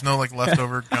 smooth. There's no like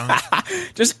leftover gunk.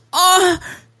 Just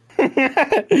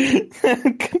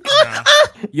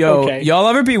Yo, Okay. y'all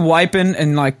ever be wiping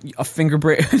and like a finger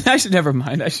break? I should never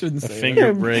mind. I shouldn't The say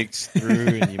finger breaks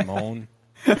through and you moan.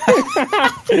 I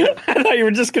thought you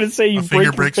were just going to say you A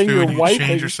finger break breaks your through finger and you wiping.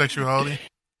 change your sexuality.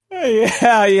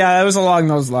 that. Yeah, it was along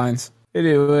those lines.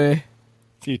 Anyway, A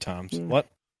few times. What?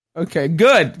 okay,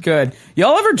 good.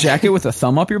 Y'all ever jack it with a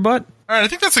thumb up your butt? All right, I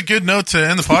think that's a good note to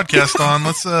end the podcast on.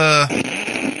 Let's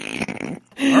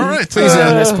all right, Please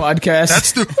end this podcast.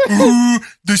 That's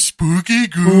the Spooky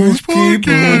Goose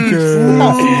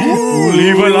podcast.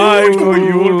 Leave a like or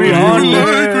you will be Leave a haunted.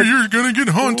 like or you're gonna get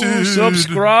haunted.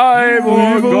 Subscribe or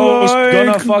Leave a ghost like.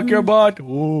 gonna fuck your butt.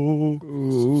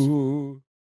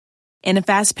 In a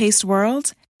fast-paced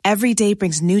world, every day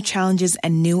brings new challenges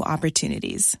and new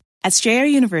opportunities. At Strayer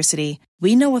University,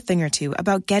 we know a thing or two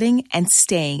about getting and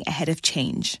staying ahead of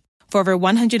change. For over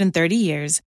 130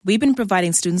 years, we've been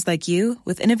providing students like you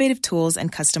with innovative tools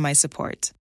and customized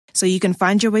support, so you can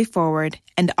find your way forward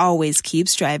and always keep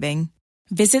striving.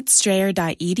 Visit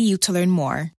strayer.edu to learn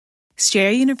more.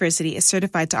 Strayer University is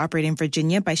certified to operate in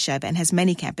Virginia by Chev and has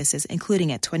many campuses,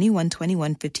 including at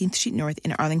 2121 15th Street North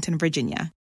in Arlington,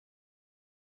 Virginia.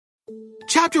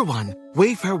 Chapter 1,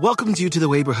 Wayfair welcomes you to the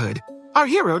neighborhood. Our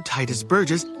hero, Titus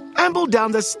Burgess, ambled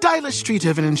down the stylish street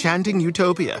of an enchanting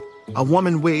utopia. A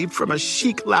woman waved from a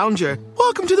chic lounger.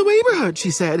 Welcome to the neighborhood,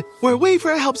 she said, where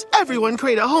Wayfair helps everyone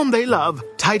create a home they love.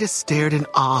 Titus stared in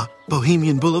awe.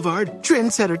 Bohemian Boulevard,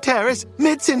 Trendsetter Terrace,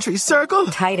 Mid-Century Circle.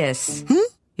 Titus,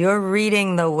 you're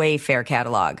reading the Wayfair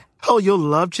catalog. Oh, you'll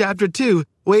love Chapter 2.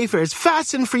 Wayfair's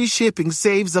fast and free shipping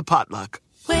saves a potluck.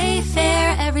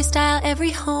 Wayfair, every style,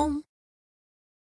 every home.